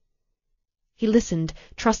blade. He listened,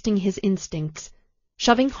 trusting his instincts.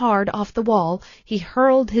 Shoving hard off the wall, he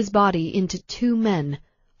hurled his body into two men.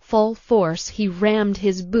 Full force, he rammed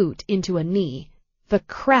his boot into a knee. The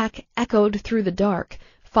crack echoed through the dark,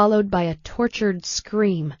 followed by a tortured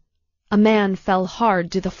scream. A man fell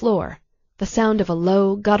hard to the floor. The sound of a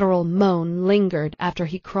low, guttural moan lingered after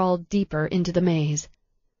he crawled deeper into the maze.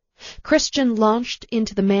 Christian launched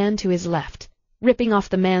into the man to his left. Ripping off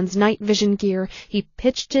the man's night vision gear, he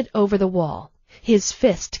pitched it over the wall. His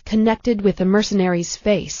fist connected with the mercenary's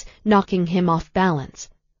face, knocking him off balance.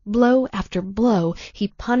 Blow after blow, he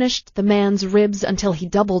punished the man's ribs until he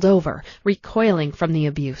doubled over, recoiling from the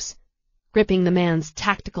abuse. Gripping the man's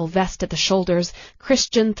tactical vest at the shoulders,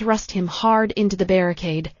 Christian thrust him hard into the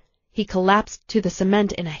barricade. He collapsed to the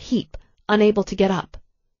cement in a heap, unable to get up.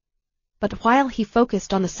 But while he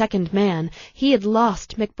focused on the second man, he had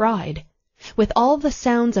lost McBride. With all the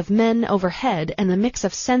sounds of men overhead and the mix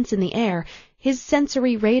of scents in the air, his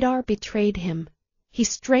sensory radar betrayed him. He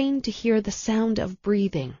strained to hear the sound of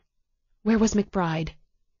breathing. Where was McBride?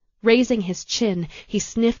 Raising his chin, he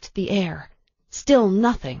sniffed the air. Still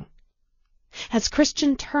nothing. As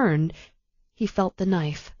Christian turned, he felt the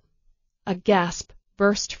knife. A gasp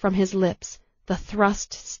burst from his lips, the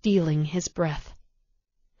thrust stealing his breath.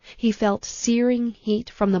 He felt searing heat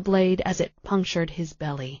from the blade as it punctured his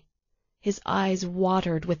belly. His eyes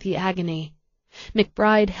watered with the agony.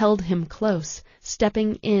 McBride held him close,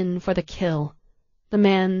 stepping in for the kill. The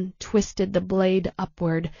man twisted the blade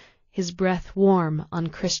upward, his breath warm on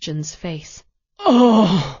Christian's face.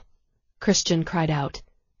 "Oh!" Christian cried out.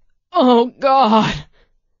 "Oh, God!"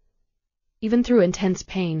 Even through intense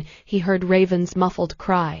pain, he heard Raven's muffled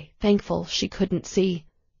cry, thankful she couldn't see.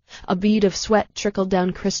 A bead of sweat trickled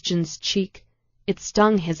down Christian's cheek. It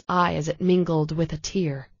stung his eye as it mingled with a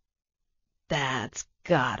tear. "That's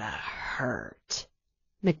gotta hurt."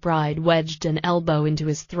 McBride wedged an elbow into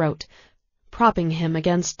his throat, propping him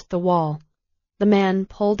against the wall. The man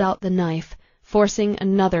pulled out the knife, forcing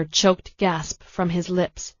another choked gasp from his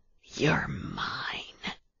lips. "You're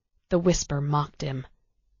mine," the whisper mocked him.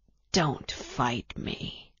 "Don't fight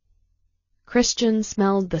me." Christian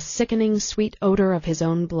smelled the sickening sweet odor of his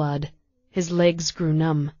own blood. His legs grew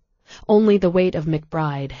numb. Only the weight of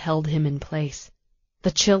McBride held him in place.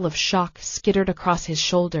 The chill of shock skittered across his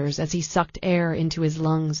shoulders as he sucked air into his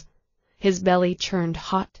lungs. His belly churned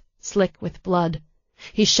hot, slick with blood.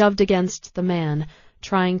 He shoved against the man,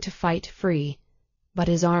 trying to fight free, but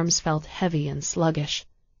his arms felt heavy and sluggish.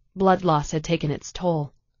 Blood loss had taken its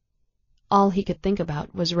toll. All he could think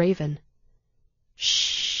about was Raven.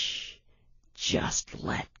 "Shh, just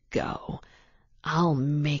let go. I'll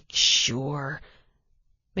make sure."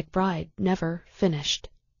 McBride never finished.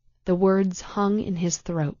 The words hung in his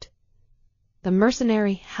throat. The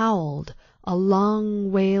mercenary howled, a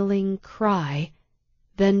long, wailing cry,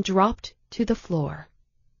 then dropped to the floor.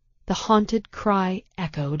 The haunted cry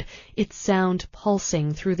echoed, its sound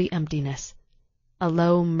pulsing through the emptiness. A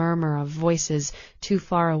low murmur of voices too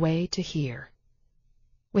far away to hear.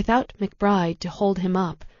 Without McBride to hold him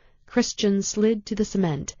up, Christian slid to the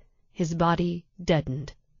cement, his body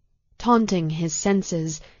deadened. Taunting his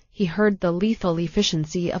senses, he heard the lethal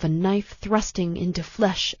efficiency of a knife thrusting into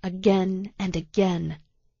flesh again and again.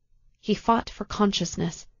 He fought for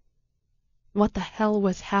consciousness. What the hell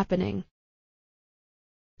was happening?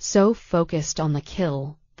 So focused on the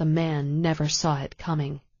kill, the man never saw it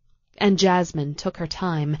coming. And Jasmine took her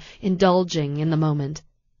time, indulging in the moment.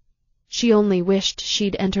 She only wished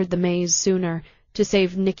she'd entered the maze sooner, to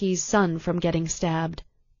save Nicky's son from getting stabbed.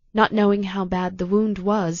 Not knowing how bad the wound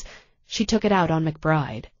was, she took it out on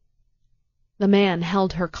McBride. The man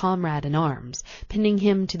held her comrade in arms, pinning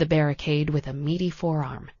him to the barricade with a meaty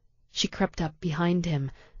forearm. She crept up behind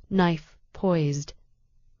him, knife poised.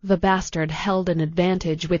 The bastard held an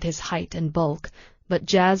advantage with his height and bulk, but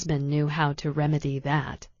Jasmine knew how to remedy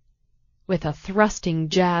that. With a thrusting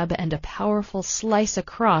jab and a powerful slice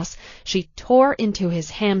across, she tore into his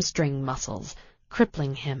hamstring muscles,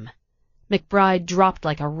 crippling him. McBride dropped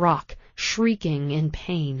like a rock, shrieking in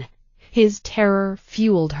pain. His terror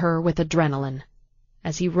fueled her with adrenaline.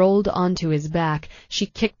 As he rolled onto his back, she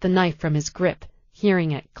kicked the knife from his grip,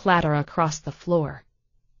 hearing it clatter across the floor.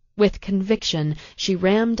 With conviction, she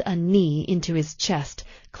rammed a knee into his chest,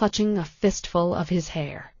 clutching a fistful of his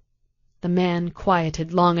hair. The man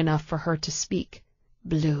quieted long enough for her to speak,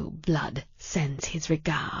 Blue blood sends his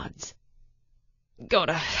regards. Go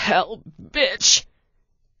to hell, bitch!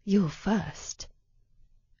 You first.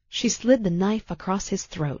 She slid the knife across his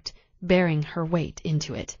throat, bearing her weight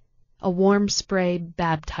into it. A warm spray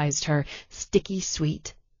baptized her, sticky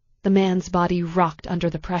sweet. The man's body rocked under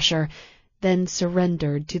the pressure, then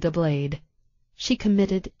surrendered to the blade. She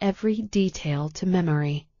committed every detail to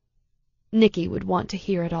memory. Nicky would want to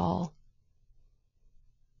hear it all.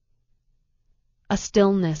 A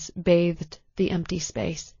stillness bathed the empty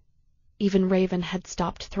space. Even Raven had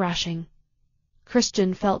stopped thrashing.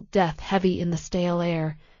 Christian felt death heavy in the stale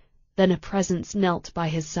air. Then a presence knelt by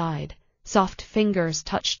his side. Soft fingers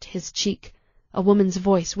touched his cheek. A woman's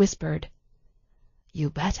voice whispered, "You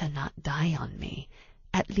better not die on me,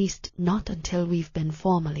 at least not until we've been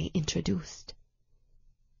formally introduced."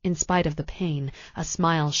 In spite of the pain, a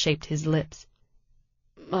smile shaped his lips.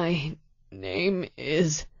 My name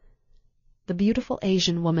is... The beautiful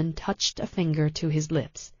Asian woman touched a finger to his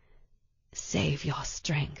lips. Save your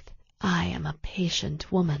strength. I am a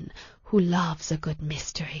patient woman who loves a good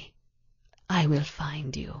mystery. I will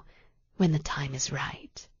find you when the time is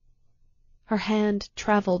right. Her hand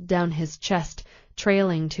traveled down his chest,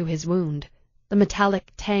 trailing to his wound. The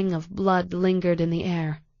metallic tang of blood lingered in the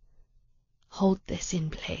air. Hold this in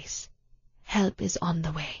place. Help is on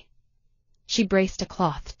the way. She braced a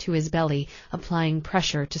cloth to his belly, applying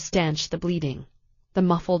pressure to stanch the bleeding. The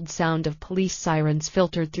muffled sound of police sirens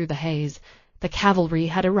filtered through the haze. The cavalry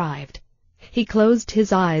had arrived. He closed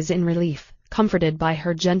his eyes in relief, comforted by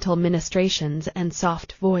her gentle ministrations and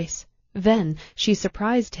soft voice. Then she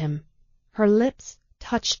surprised him. Her lips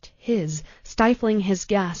touched his, stifling his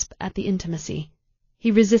gasp at the intimacy.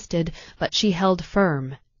 He resisted, but she held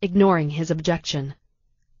firm, ignoring his objection.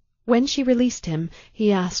 When she released him,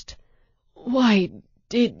 he asked, "Why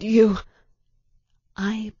did you—"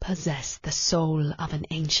 "I possess the soul of an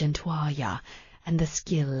ancient warrior and the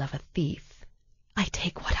skill of a thief. I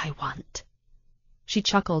take what I want." She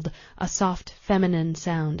chuckled, a soft feminine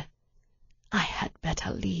sound. "I had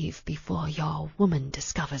better leave before your woman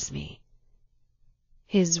discovers me."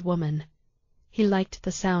 His woman. He liked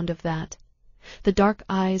the sound of that. The dark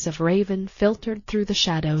eyes of Raven filtered through the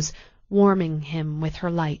shadows, warming him with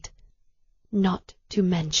her light. "Not to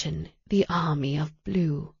mention the army of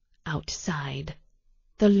blue outside.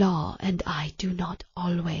 The law and I do not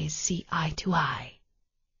always see eye to eye."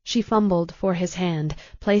 She fumbled for his hand,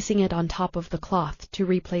 placing it on top of the cloth to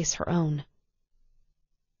replace her own.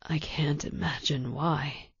 I can't imagine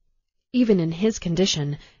why. Even in his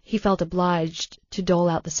condition, he felt obliged to dole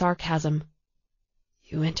out the sarcasm.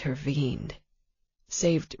 You intervened,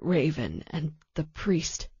 saved Raven and the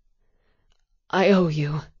priest. I owe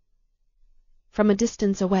you. From a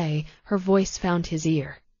distance away, her voice found his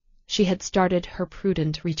ear. She had started her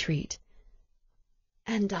prudent retreat.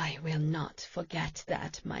 "And I will not forget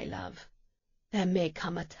that, my love. There may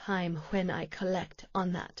come a time when I collect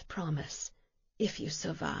on that promise, if you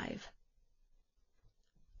survive."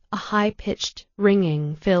 A high-pitched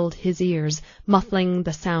ringing filled his ears, muffling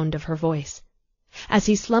the sound of her voice. As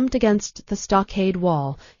he slumped against the stockade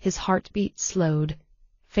wall, his heartbeat slowed,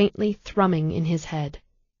 faintly thrumming in his head.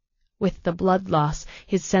 With the blood loss,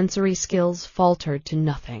 his sensory skills faltered to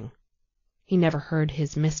nothing. He never heard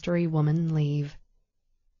his mystery woman leave.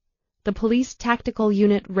 The police tactical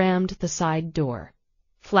unit rammed the side door.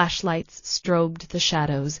 Flashlights strobed the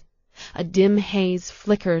shadows. A dim haze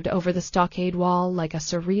flickered over the stockade wall like a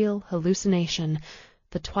surreal hallucination,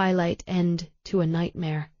 the twilight end to a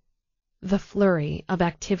nightmare. The flurry of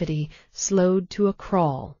activity slowed to a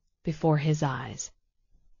crawl before his eyes.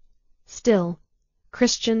 Still,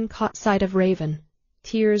 Christian caught sight of Raven,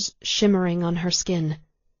 tears shimmering on her skin.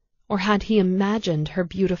 Or had he imagined her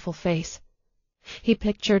beautiful face? He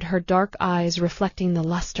pictured her dark eyes reflecting the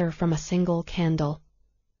luster from a single candle.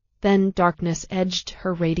 Then darkness edged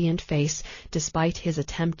her radiant face, despite his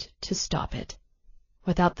attempt to stop it.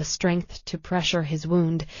 Without the strength to pressure his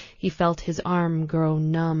wound, he felt his arm grow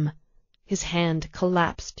numb. His hand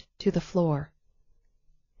collapsed to the floor.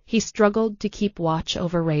 He struggled to keep watch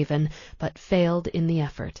over Raven, but failed in the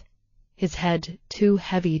effort. His head too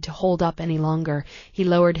heavy to hold up any longer, he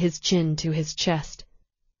lowered his chin to his chest.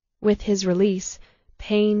 With his release,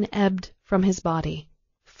 pain ebbed from his body,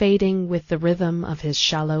 fading with the rhythm of his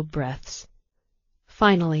shallow breaths.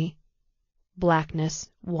 Finally, blackness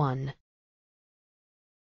won.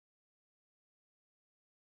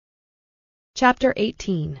 Chapter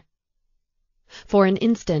 18. For an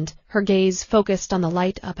instant, her gaze focused on the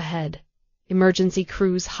light up ahead. Emergency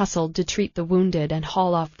crews hustled to treat the wounded and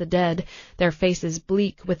haul off the dead, their faces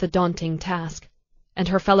bleak with the daunting task. And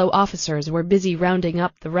her fellow officers were busy rounding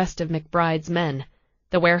up the rest of McBride's men.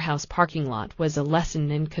 The warehouse parking lot was a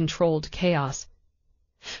lesson in controlled chaos.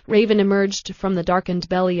 Raven emerged from the darkened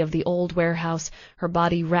belly of the old warehouse, her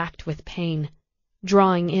body racked with pain.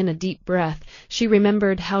 Drawing in a deep breath, she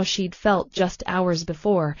remembered how she'd felt just hours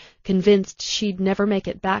before, convinced she'd never make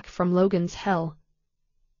it back from Logan's hell.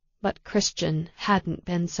 But Christian hadn't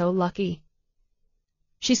been so lucky.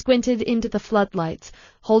 She squinted into the floodlights,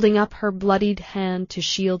 holding up her bloodied hand to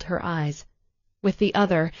shield her eyes. With the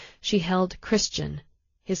other, she held Christian,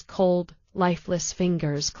 his cold, lifeless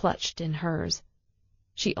fingers clutched in hers.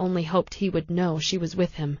 She only hoped he would know she was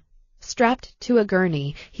with him. Strapped to a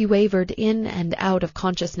gurney, he wavered in and out of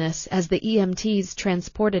consciousness as the EMTs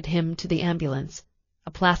transported him to the ambulance.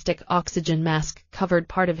 A plastic oxygen mask covered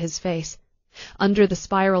part of his face. Under the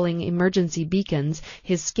spiraling emergency beacons,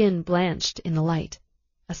 his skin blanched in the light.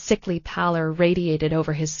 A sickly pallor radiated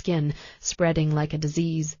over his skin, spreading like a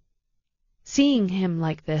disease. Seeing him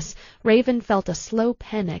like this, Raven felt a slow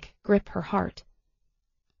panic grip her heart.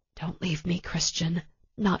 "Don't leave me, Christian.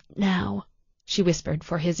 Not now," she whispered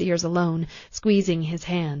for his ears alone, squeezing his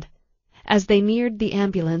hand. As they neared the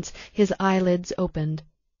ambulance, his eyelids opened.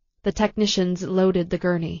 The technicians loaded the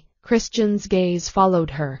gurney. Christian's gaze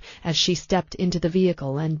followed her as she stepped into the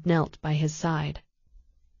vehicle and knelt by his side.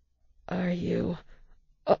 "Are you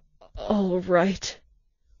all right?"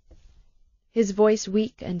 His voice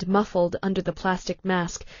weak and muffled under the plastic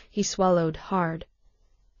mask, he swallowed hard.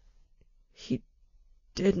 "He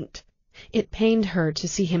didn't." It pained her to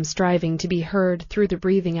see him striving to be heard through the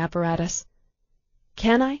breathing apparatus.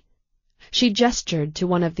 "Can I?" She gestured to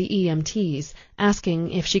one of the EMTs,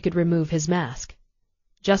 asking if she could remove his mask.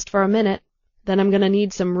 "Just for a minute. Then I'm going to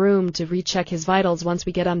need some room to recheck his vitals once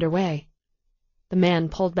we get underway." The man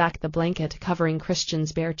pulled back the blanket covering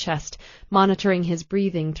Christian's bare chest, monitoring his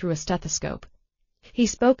breathing through a stethoscope. He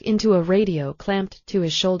spoke into a radio clamped to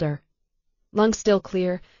his shoulder. "Lungs still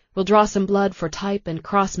clear. We'll draw some blood for type and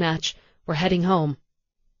cross-match. We're heading home."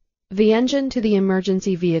 The engine to the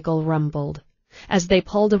emergency vehicle rumbled. As they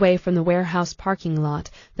pulled away from the warehouse parking lot,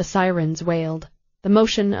 the sirens wailed. The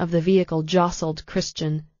motion of the vehicle jostled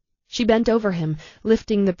Christian. She bent over him,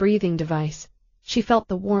 lifting the breathing device. She felt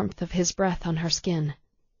the warmth of his breath on her skin.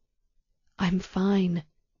 "I'm fine,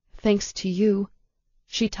 thanks to you."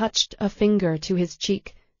 She touched a finger to his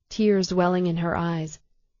cheek, tears welling in her eyes.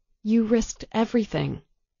 "You risked everything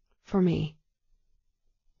for me."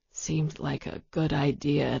 "Seemed like a good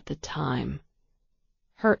idea at the time."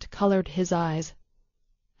 Hurt colored his eyes.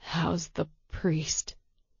 "How's the priest?"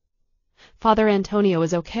 "Father Antonio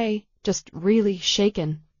is okay, just really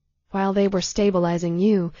shaken. While they were stabilizing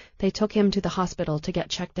you, they took him to the hospital to get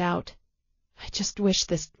checked out. I just wish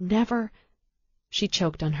this never—" She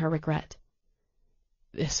choked on her regret.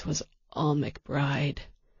 "This was all McBride.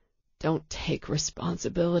 Don't take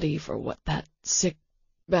responsibility for what that sick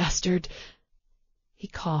bastard—" He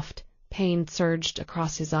coughed. Pain surged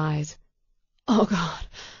across his eyes. "Oh, God,"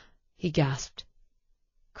 he gasped.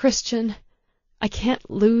 "Christian, I can't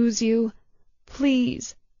lose you.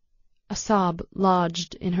 Please." A sob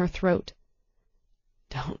lodged in her throat.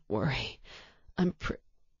 "Don't worry. I'm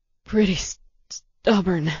pretty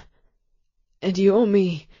stubborn. And you owe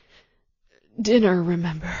me dinner,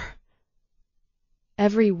 remember?"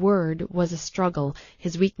 Every word was a struggle,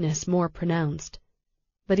 his weakness more pronounced.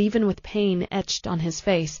 But even with pain etched on his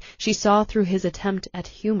face, she saw through his attempt at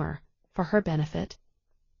humor, for her benefit,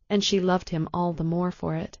 and she loved him all the more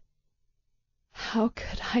for it. How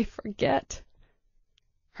could I forget?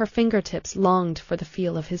 Her fingertips longed for the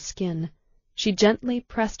feel of his skin. She gently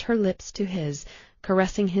pressed her lips to his,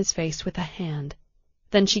 caressing his face with a hand.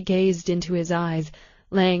 Then she gazed into his eyes,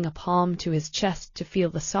 laying a palm to his chest to feel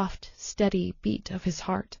the soft, steady beat of his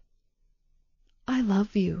heart. "I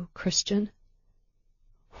love you, Christian."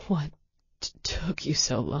 "What took you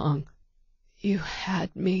so long? You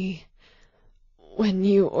had me when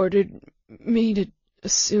you ordered me to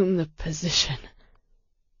assume the position."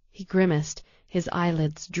 He grimaced, his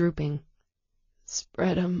eyelids drooping.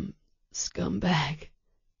 "Spread 'em, scumbag."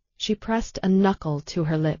 She pressed a knuckle to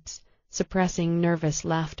her lips, suppressing nervous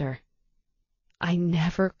laughter. "I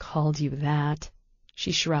never called you that,"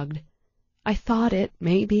 she shrugged. "I thought it,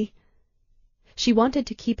 maybe." She wanted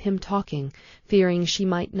to keep him talking, fearing she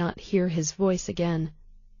might not hear his voice again.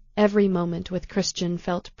 Every moment with Christian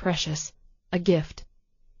felt precious, a gift.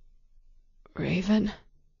 "Raven?"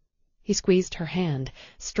 He squeezed her hand,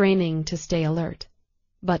 straining to stay alert,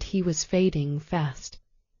 but he was fading fast.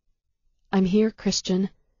 "I'm here, Christian."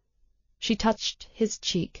 She touched his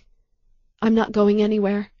cheek. "I'm not going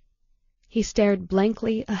anywhere." He stared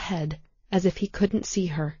blankly ahead, as if he couldn't see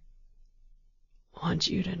her. "Want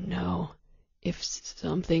you to know, if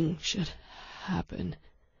something should happen,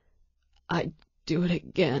 I'd do it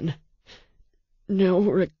again. No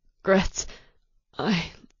regrets.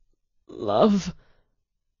 I love...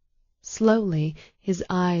 Slowly, his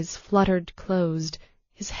eyes fluttered closed,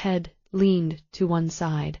 his head leaned to one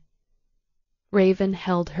side. Raven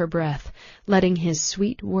held her breath, letting his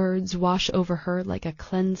sweet words wash over her like a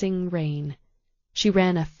cleansing rain. She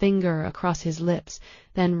ran a finger across his lips,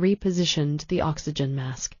 then repositioned the oxygen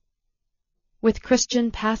mask. With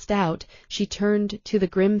Christian passed out, she turned to the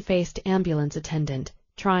grim-faced ambulance attendant,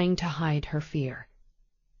 trying to hide her fear.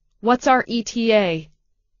 "What's our ETA?"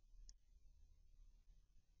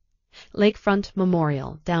 Lakefront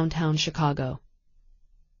Memorial, downtown Chicago.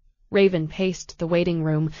 Raven paced the waiting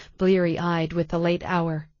room, bleary-eyed with the late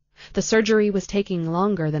hour. The surgery was taking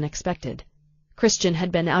longer than expected. Christian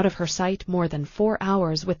had been out of her sight more than 4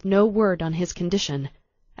 hours with no word on his condition.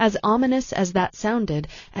 As ominous as that sounded,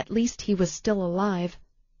 at least he was still alive.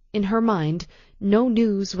 In her mind, no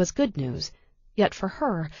news was good news. Yet for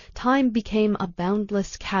her, time became a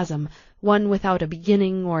boundless chasm, one without a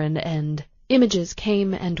beginning or an end. Images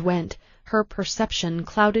came and went, her perception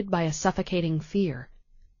clouded by a suffocating fear.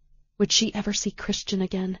 Would she ever see Christian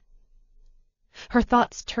again? Her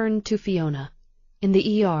thoughts turned to Fiona. In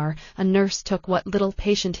the ER, a nurse took what little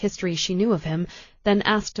patient history she knew of him, then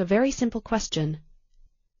asked a very simple question.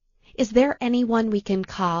 "Is there anyone we can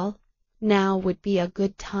call? Now would be a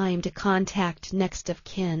good time to contact next of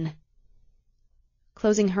kin."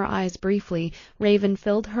 Closing her eyes briefly, Raven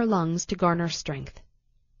filled her lungs to garner strength.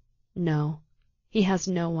 No, he has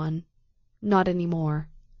no one. Not anymore.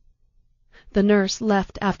 The nurse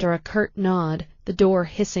left after a curt nod, the door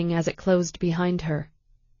hissing as it closed behind her.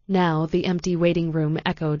 Now the empty waiting room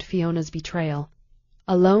echoed Fiona's betrayal.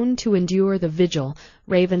 Alone to endure the vigil,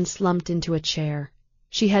 Raven slumped into a chair.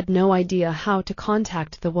 She had no idea how to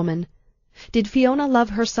contact the woman. Did Fiona love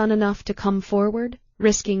her son enough to come forward,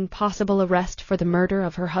 risking possible arrest for the murder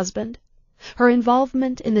of her husband? Her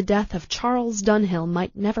involvement in the death of Charles Dunhill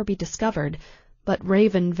might never be discovered, but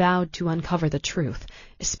Raven vowed to uncover the truth,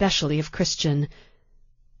 especially of Christian.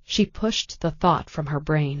 She pushed the thought from her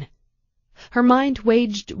brain. Her mind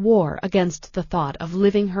waged war against the thought of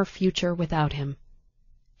living her future without him.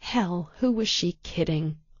 Hell, who was she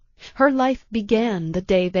kidding? Her life began the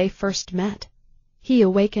day they first met. He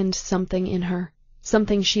awakened something in her,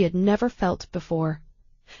 something she had never felt before.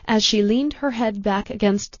 As she leaned her head back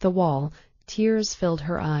against the wall, tears filled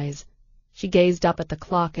her eyes. She gazed up at the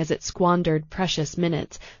clock as it squandered precious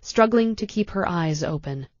minutes, struggling to keep her eyes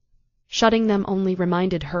open. Shutting them only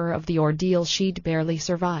reminded her of the ordeal she'd barely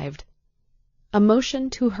survived. A motion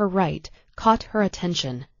to her right caught her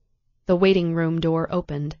attention. The waiting room door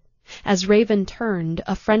opened. As Raven turned,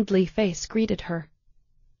 a friendly face greeted her.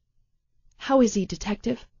 "How is he,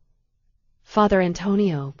 Detective?" "Father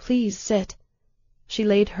Antonio, please sit." She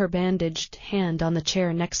laid her bandaged hand on the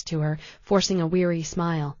chair next to her, forcing a weary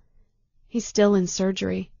smile. "He's still in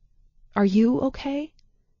surgery. Are you okay?"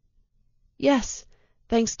 "Yes,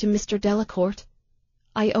 thanks to Mr. Delacorte.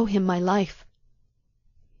 I owe him my life."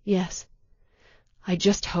 "Yes. I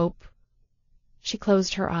just hope—" She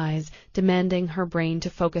closed her eyes, demanding her brain to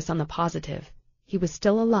focus on the positive. He was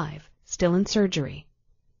still alive, still in surgery.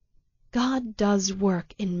 God does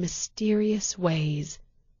work in mysterious ways.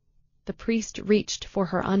 The priest reached for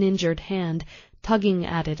her uninjured hand, tugging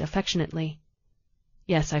at it affectionately.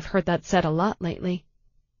 "Yes, I've heard that said a lot lately."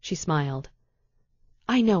 She smiled.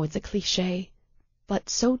 "I know it's a cliché, but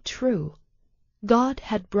so true. God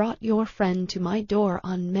had brought your friend to my door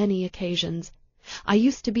on many occasions. I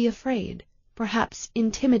used to be afraid, perhaps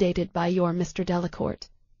intimidated by your Mr. Delacorte.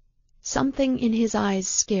 Something in his eyes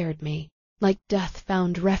scared me, like death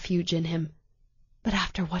found refuge in him. But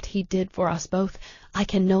after what he did for us both, I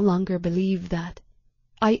can no longer believe that.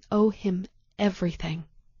 I owe him everything.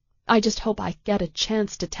 I just hope I get a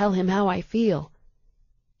chance to tell him how I feel."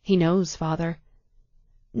 "He knows, Father."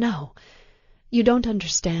 "No, you don't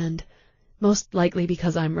understand, most likely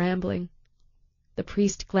because I'm rambling." The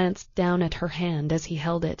priest glanced down at her hand as he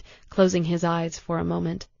held it, closing his eyes for a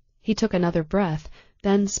moment. He took another breath,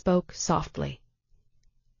 then spoke softly.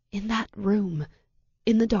 "In that room,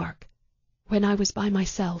 in the dark, when I was by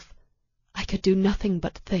myself, I could do nothing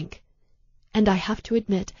but think, and I have to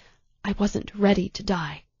admit I wasn't ready to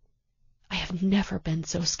die. I have never been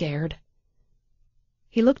so scared."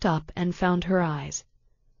 He looked up and found her eyes.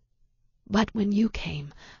 "But when you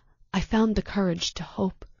came, I found the courage to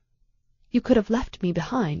hope. You could have left me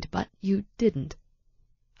behind, but you didn't.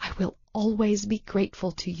 I will always be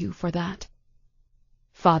grateful to you for that."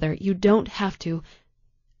 "Father, you don't have to—"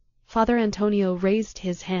 Father Antonio raised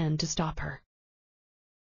his hand to stop her.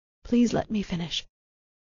 "Please let me finish.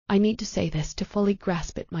 I need to say this to fully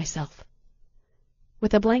grasp it myself."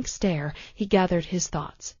 With a blank stare, he gathered his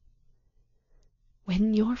thoughts.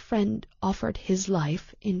 "When your friend offered his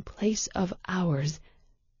life in place of ours,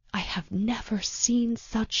 I have never seen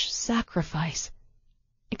such sacrifice,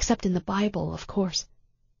 except in the Bible, of course.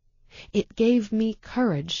 It gave me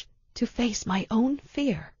courage to face my own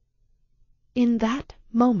fear. In that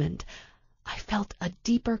moment, I felt a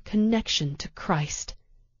deeper connection to Christ.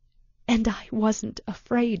 And I wasn't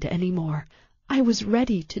afraid anymore. I was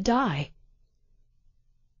ready to die."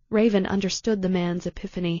 Raven understood the man's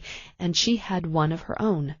epiphany, and she had one of her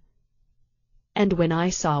own. "And when I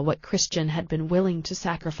saw what Christian had been willing to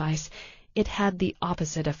sacrifice, it had the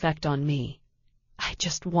opposite effect on me. I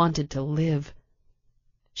just wanted to live."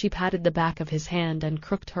 She patted the back of his hand and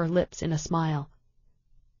crooked her lips in a smile.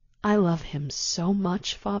 "I love him so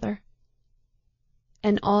much, Father."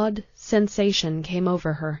 An odd sensation came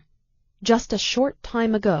over her. Just a short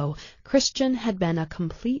time ago, Christian had been a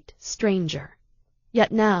complete stranger.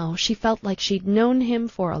 Yet now she felt like she'd known him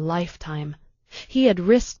for a lifetime. He had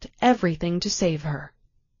risked everything to save her.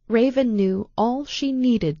 Raven knew all she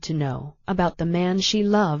needed to know about the man she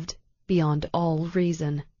loved beyond all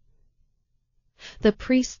reason. The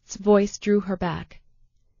priest's voice drew her back.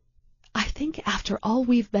 "I think after all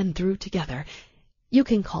we've been through together, you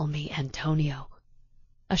can call me Antonio."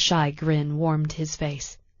 A shy grin warmed his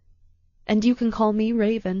face. "And you can call me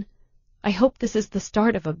Raven. I hope this is the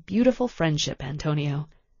start of a beautiful friendship, Antonio."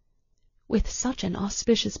 "With such an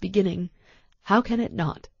auspicious beginning, how can it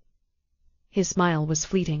not?" His smile was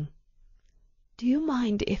fleeting. "Do you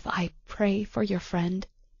mind if I pray for your friend?"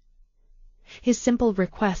 His simple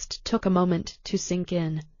request took a moment to sink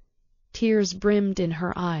in. Tears brimmed in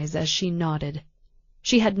her eyes as she nodded.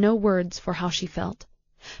 She had no words for how she felt.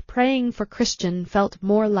 Praying for Christian felt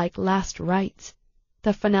more like last rites.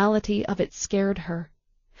 The finality of it scared her.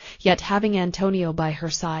 Yet having Antonio by her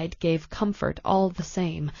side gave comfort all the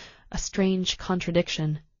same, a strange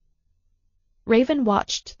contradiction. Raven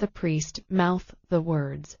watched the priest mouth the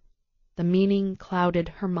words. The meaning clouded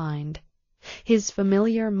her mind. His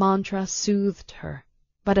familiar mantra soothed her,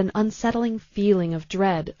 but an unsettling feeling of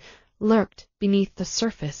dread lurked beneath the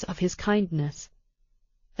surface of his kindness.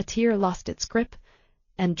 A tear lost its grip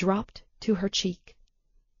and dropped to her cheek.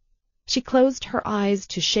 She closed her eyes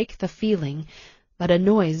to shake the feeling, but a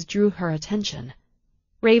noise drew her attention.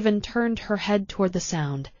 Raven turned her head toward the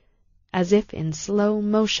sound. As if in slow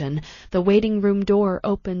motion, the waiting room door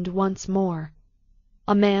opened once more.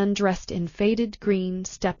 A man dressed in faded green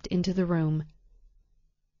stepped into the room.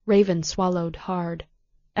 Raven swallowed hard.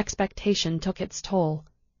 Expectation took its toll.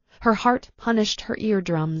 Her heart punished her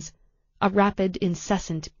eardrums, a rapid,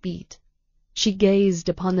 incessant beat. She gazed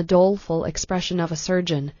upon the doleful expression of a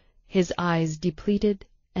surgeon, his eyes depleted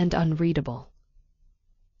and unreadable.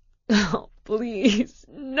 "Oh, please,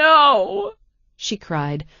 no!" she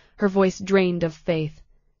cried, her voice drained of faith.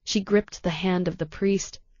 She gripped the hand of the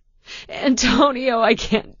priest. "Antonio, I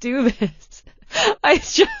can't do this. I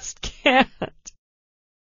just can't."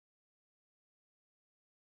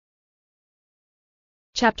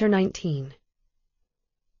 Chapter 19.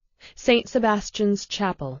 St. Sebastian's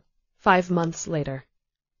Chapel, 5 months later.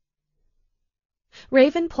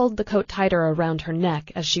 Raven pulled the coat tighter around her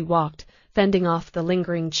neck as she walked, fending off the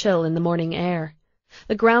lingering chill in the morning air.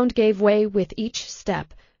 The ground gave way with each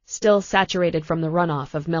step, still saturated from the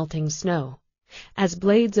runoff of melting snow. As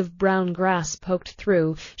blades of brown grass poked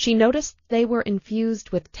through, she noticed they were infused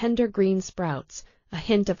with tender green sprouts, a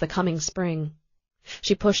hint of the coming spring.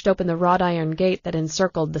 She pushed open the wrought iron gate that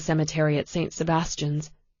encircled the cemetery at St.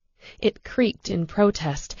 Sebastian's. It creaked in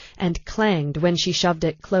protest and clanged when she shoved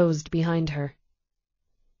it closed behind her.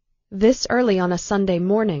 This early on a Sunday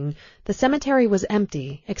morning, the cemetery was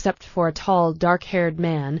empty except for a tall, dark-haired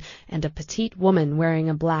man and a petite woman wearing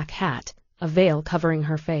a black hat, a veil covering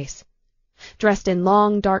her face. Dressed in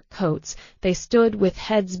long, dark coats, they stood with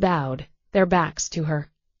heads bowed, their backs to her.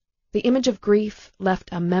 The image of grief left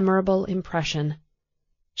a memorable impression.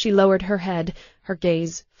 She lowered her head, her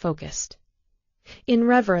gaze focused. In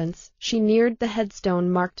reverence, she neared the headstone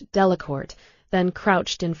marked Delacorte, then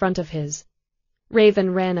crouched in front of his.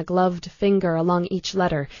 Raven ran a gloved finger along each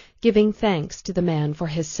letter, giving thanks to the man for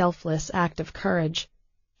his selfless act of courage.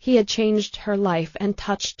 He had changed her life and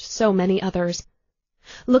touched so many others.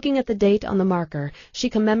 Looking at the date on the marker, she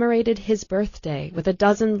commemorated his birthday with a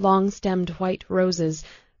dozen long-stemmed white roses,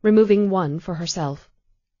 removing one for herself.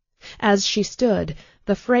 As she stood,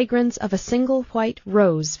 the fragrance of a single white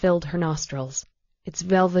rose filled her nostrils. Its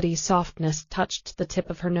velvety softness touched the tip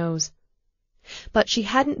of her nose. But she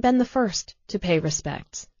hadn't been the first to pay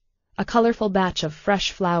respects. A colorful batch of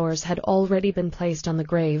fresh flowers had already been placed on the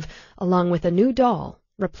grave, along with a new doll,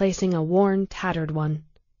 replacing a worn, tattered one.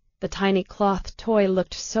 The tiny cloth toy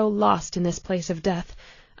looked so lost in this place of death,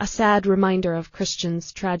 a sad reminder of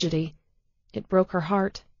Christian's tragedy. It broke her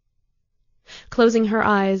heart. Closing her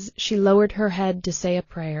eyes, she lowered her head to say a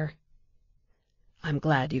prayer. "I'm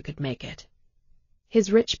glad you could make it."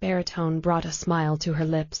 His rich baritone brought a smile to her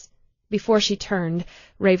lips. Before she turned,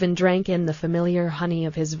 Raven drank in the familiar honey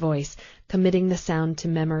of his voice, committing the sound to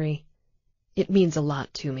memory. "It means a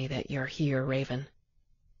lot to me that you're here, Raven."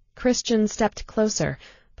 Christian stepped closer,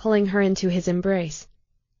 pulling her into his embrace.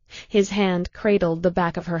 His hand cradled the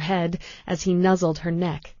back of her head as he nuzzled her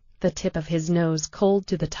neck, the tip of his nose cold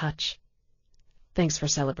to the touch. "Thanks for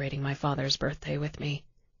celebrating my father's birthday with me."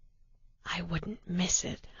 "I wouldn't miss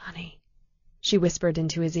it, honey," she whispered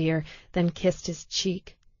into his ear, then kissed his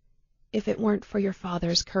cheek. "If it weren't for your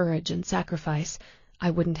father's courage and sacrifice,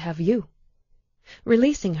 I wouldn't have you."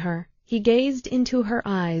 Releasing her, he gazed into her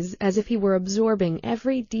eyes as if he were absorbing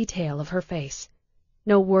every detail of her face.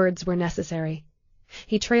 No words were necessary.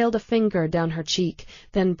 He trailed a finger down her cheek,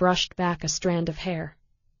 then brushed back a strand of hair.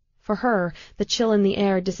 For her, the chill in the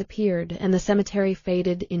air disappeared and the cemetery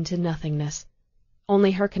faded into nothingness.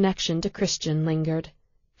 Only her connection to Christian lingered.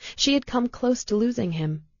 She had come close to losing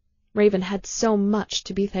him. Raven had so much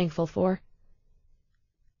to be thankful for.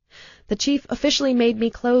 "The chief officially made me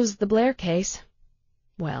close the Blair case."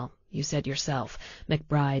 "Well, you said yourself,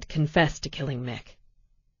 McBride confessed to killing Mick."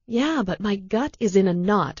 "Yeah, but my gut is in a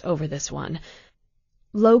knot over this one.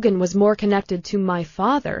 Logan was more connected to my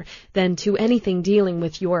father than to anything dealing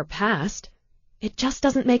with your past. It just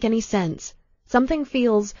doesn't make any sense. Something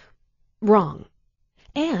feels wrong.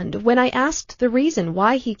 And when I asked the reason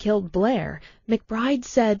why he killed Blair, McBride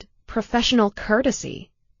said professional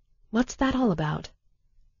courtesy. What's that all about?"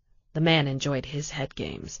 "The man enjoyed his head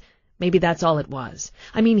games. Maybe that's all it was.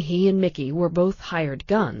 I mean, he and Mickey were both hired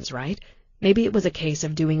guns, right? Maybe it was a case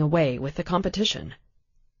of doing away with the competition."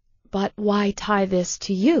 "But why tie this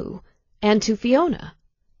to you and to Fiona?"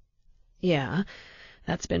 "Yeah,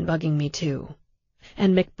 that's been bugging me too.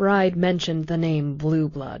 And McBride mentioned the name Blue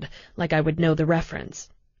Blood, like I would know the reference.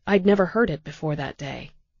 I'd never heard it before that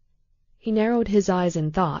day." He narrowed his eyes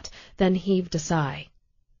in thought, then heaved a sigh.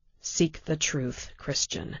 "Seek the truth,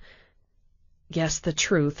 Christian. Guess the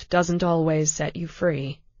truth doesn't always set you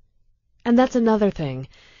free." "And that's another thing.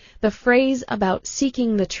 The phrase about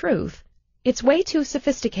seeking the truth, it's way too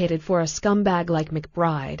sophisticated for a scumbag like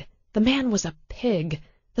McBride. The man was a pig.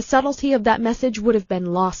 The subtlety of that message would have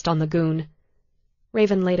been lost on the goon."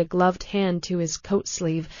 Raven laid a gloved hand to his coat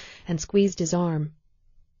sleeve and squeezed his arm.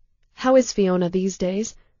 "How is Fiona these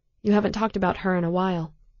days? You haven't talked about her in a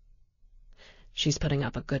while." "She's putting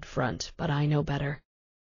up a good front, but I know better.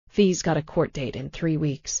 Fee's got a court date in 3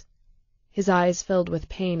 weeks. His eyes filled with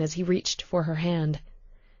pain as he reached for her hand.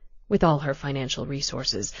 With all her financial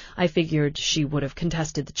resources, I figured she would have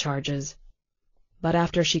contested the charges. But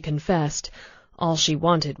after she confessed, all she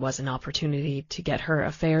wanted was an opportunity to get her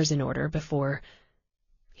affairs in order before—"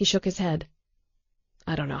 He shook his head.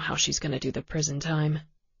 "I don't know how she's going to do the prison time."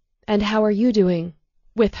 "And how are you doing?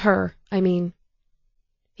 With her, I mean."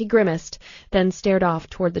 He grimaced, then stared off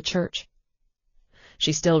toward the church.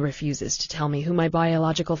 "She still refuses to tell me who my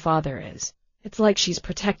biological father is. It's like she's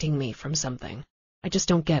protecting me from something. I just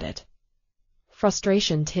don't get it."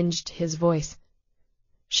 Frustration tinged his voice.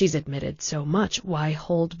 "She's admitted so much. Why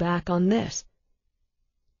hold back on this?"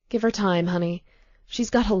 "Give her time, honey. She's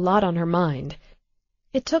got a lot on her mind.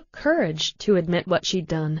 It took courage to admit what she'd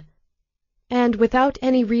done. And without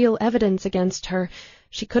any real evidence against her,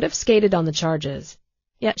 she could have skated on the charges.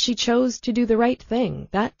 Yet she chose to do the right thing.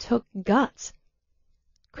 That took guts."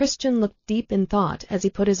 Christian looked deep in thought as he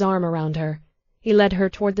put his arm around her. He led her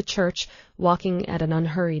toward the church, walking at an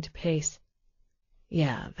unhurried pace.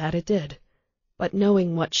 "Yeah, that it did. But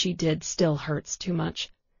knowing what she did still hurts too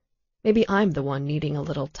much. Maybe I'm the one needing a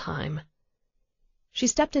little time." She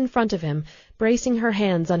stepped in front of him, bracing her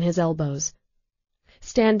hands on his elbows.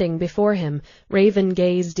 Standing before him, Raven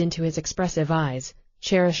gazed into his expressive eyes,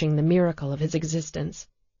 cherishing the miracle of his existence.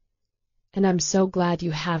 "And I'm so glad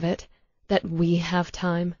you have it, that we have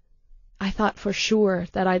time. I thought for sure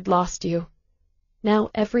that I'd lost you. Now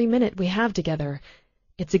every minute we have together,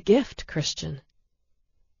 it's a gift, Christian."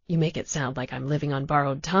 "You make it sound like I'm living on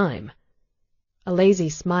borrowed time." A lazy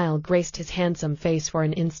smile graced his handsome face for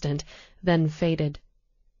an instant, then faded.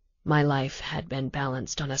 "My life had been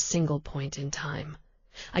balanced on a single point in time.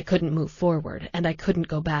 I couldn't move forward, and I couldn't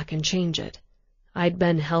go back and change it. I'd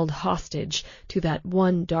been held hostage to that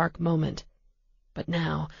one dark moment. But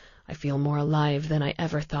now I feel more alive than I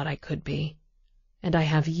ever thought I could be. and I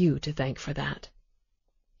have you to thank for that."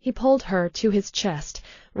 He pulled her to his chest,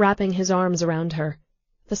 wrapping his arms around her.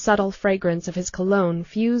 The subtle fragrance of his cologne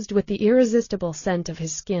fused with the irresistible scent of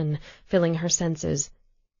his skin, filling her senses.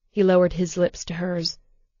 He lowered his lips to hers.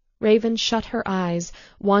 Raven shut her eyes,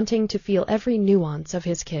 wanting to feel every nuance of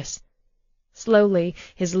his kiss. Slowly,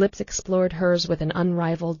 his lips explored hers with an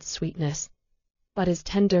unrivaled sweetness. But his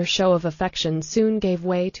tender show of affection soon gave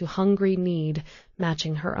way to hungry need,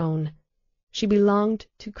 matching her own. She belonged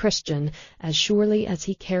to Christian as surely as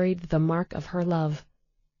he carried the mark of her love.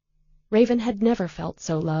 Raven had never felt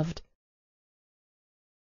so loved.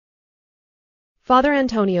 Father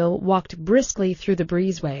Antonio walked briskly through the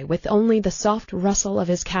breezeway with only the soft rustle of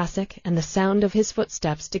his cassock and the sound of his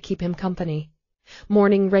footsteps to keep him company.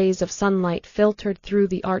 Morning rays of sunlight filtered through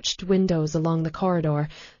the arched windows along the corridor,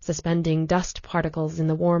 suspending dust particles in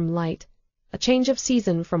the warm light. A change of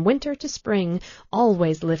season from winter to spring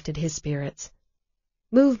always lifted his spirits.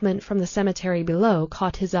 Movement from the cemetery below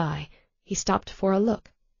caught his eye. He stopped for a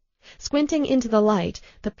look. Squinting into the light,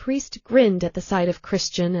 the priest grinned at the sight of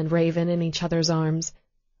Christian and Raven in each other's arms.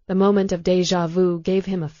 The moment of déjà vu gave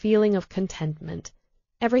him a feeling of contentment.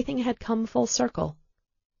 Everything had come full circle.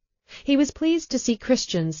 He was pleased to see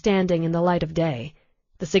Christian standing in the light of day.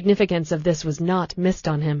 The significance of this was not missed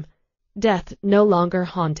on him. Death no longer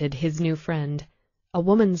haunted his new friend. A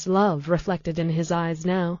woman's love reflected in his eyes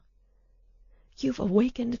now. "You've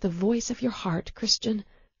awakened the voice of your heart, Christian.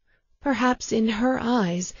 Perhaps in her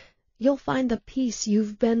eyes you'll find the peace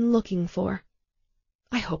you've been looking for."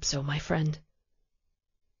 "I hope so, my friend."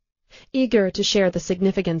 Eager to share the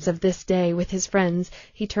significance of this day with his friends,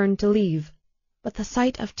 he turned to leave. But the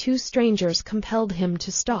sight of two strangers compelled him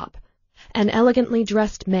to stop. An elegantly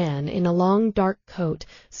dressed man in a long dark coat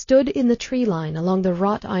stood in the tree line along the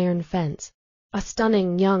wrought iron fence. A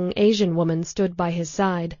stunning young Asian woman stood by his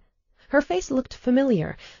side. Her face looked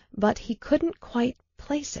familiar, but he couldn't quite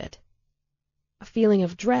place it. A feeling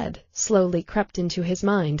of dread slowly crept into his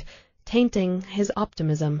mind, tainting his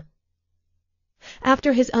optimism.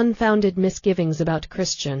 After his unfounded misgivings about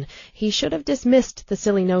Christian, he should have dismissed the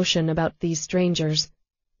silly notion about these strangers.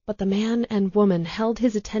 But the man and woman held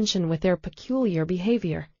his attention with their peculiar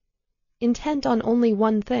behavior. Intent on only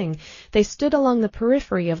one thing, they stood along the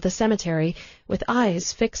periphery of the cemetery, with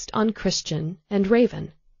eyes fixed on Christian and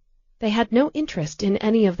Raven. They had no interest in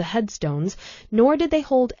any of the headstones, nor did they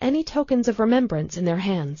hold any tokens of remembrance in their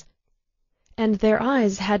hands. And their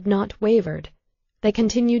eyes had not wavered. They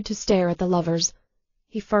continued to stare at the lovers.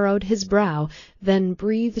 He furrowed his brow, then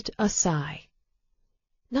breathed a sigh.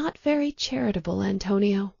 "Not very charitable,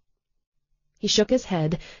 Antonio." He shook his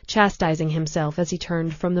head, chastising himself as he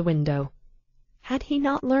turned from the window. Had he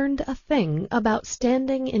not learned a thing about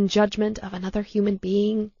standing in judgment of another human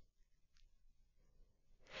being?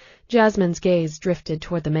 Jasmine's gaze drifted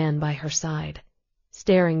toward the man by her side.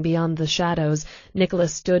 Staring beyond the shadows,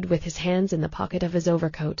 Nicholas stood with his hands in the pocket of his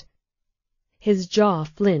overcoat. His jaw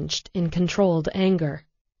flinched in controlled anger.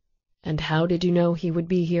 "And how did you know he would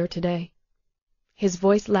be here today?" His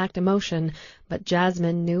voice lacked emotion, but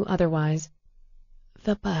Jasmine knew otherwise.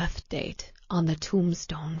 "The birth date on the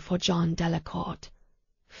tombstone for John Delacorte.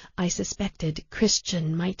 I suspected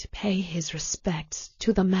Christian might pay his respects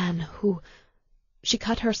to the man who—" She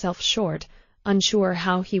cut herself short, unsure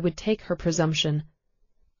how he would take her presumption.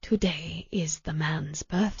 "Today is the man's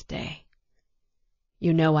birthday."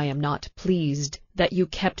 "You know I am not pleased that you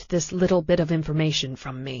kept this little bit of information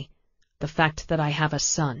from me, the fact that I have a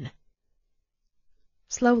son."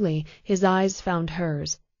 Slowly his eyes found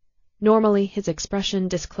hers. Normally his expression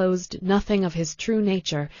disclosed nothing of his true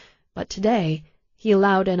nature, but today he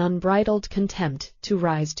allowed an unbridled contempt to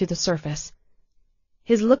rise to the surface.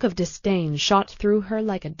 His look of disdain shot through her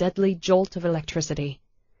like a deadly jolt of electricity.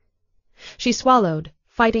 She swallowed,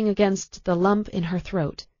 fighting against the lump in her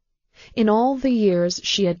throat. In all the years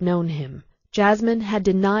she had known him, Jasmine had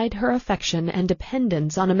denied her affection and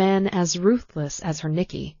dependence on a man as ruthless as her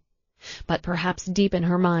Nicky. But perhaps deep in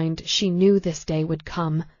her mind she knew this day would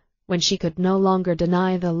come, when she could no longer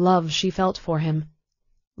deny the love she felt for him.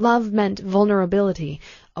 Love meant vulnerability,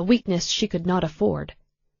 a weakness she could not afford.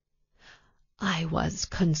 "I was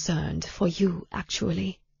concerned for you,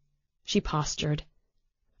 actually," she postured.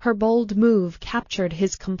 Her bold move captured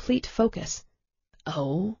his complete focus.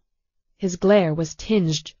 "Oh?" His glare was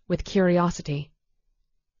tinged with curiosity.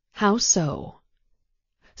 "How so?"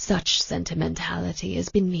 "Such sentimentality is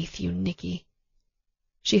beneath you, Nicky."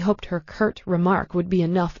 She hoped her curt remark would be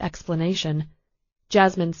enough explanation.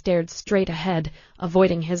 Jasmine stared straight ahead,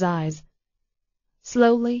 avoiding his eyes.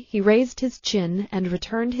 Slowly he raised his chin and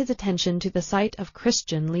returned his attention to the sight of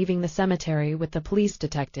Christian leaving the cemetery with the police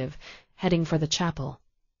detective, heading for the chapel.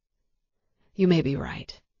 "You may be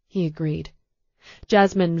right," he agreed.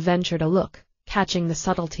 Jasmine ventured a look, catching the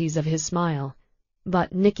subtleties of his smile,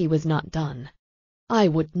 but Nicky was not done. "I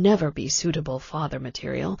would never be suitable father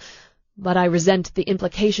material, but I resent the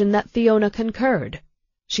implication that Fiona concurred.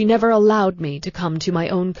 She never allowed me to come to my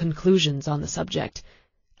own conclusions on the subject,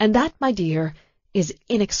 and that, my dear, is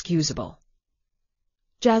inexcusable."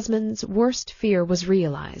 Jasmine's worst fear was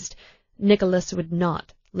realized. Nicholas would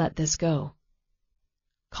not let this go.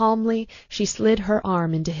 Calmly, she slid her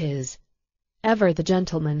arm into his. Ever the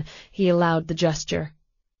gentleman, he allowed the gesture.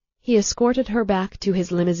 He escorted her back to his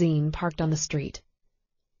limousine parked on the street.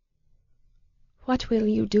 "What will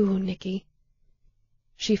you do, Nicky?"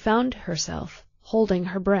 She found herself holding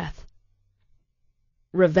her breath.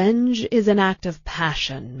 "Revenge is an act of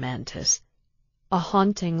passion, Mantis." A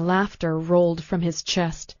haunting laughter rolled from his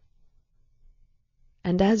chest.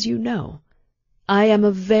 "And as you know, I am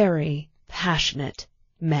a very passionate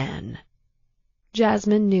man."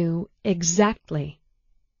 Jasmine knew exactly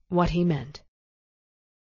what he meant.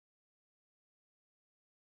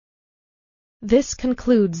 This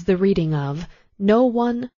concludes the reading of No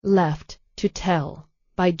One Left to Tell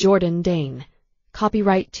by Jordan Dane.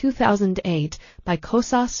 Copyright 2008 by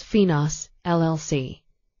Kosas Finas, LLC.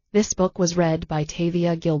 This book was read by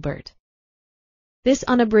Tavia Gilbert. This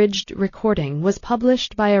unabridged recording was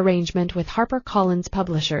published by arrangement with HarperCollins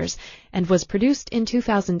Publishers and was produced in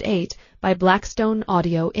 2008 by Blackstone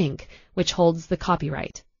Audio, Inc., which holds the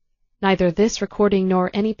copyright. Neither this recording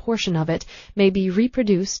nor any portion of it may be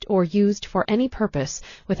reproduced or used for any purpose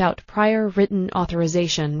without prior written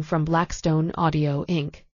authorization from Blackstone Audio,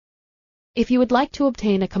 Inc. If you would like to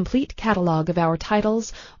obtain a complete catalog of our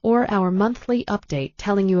titles or our monthly update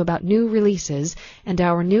telling you about new releases and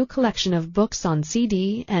our new collection of books on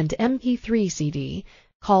CD and MP3 CD,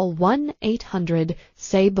 call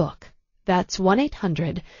 1-800-SAY-BOOK. That's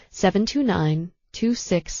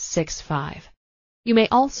 1-800-729-2665. You may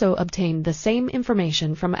also obtain the same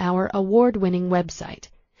information from our award-winning website.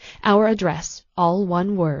 Our address, all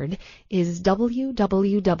one word, is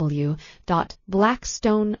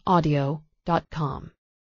www.blackstoneaudio.com.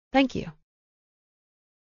 Thank you.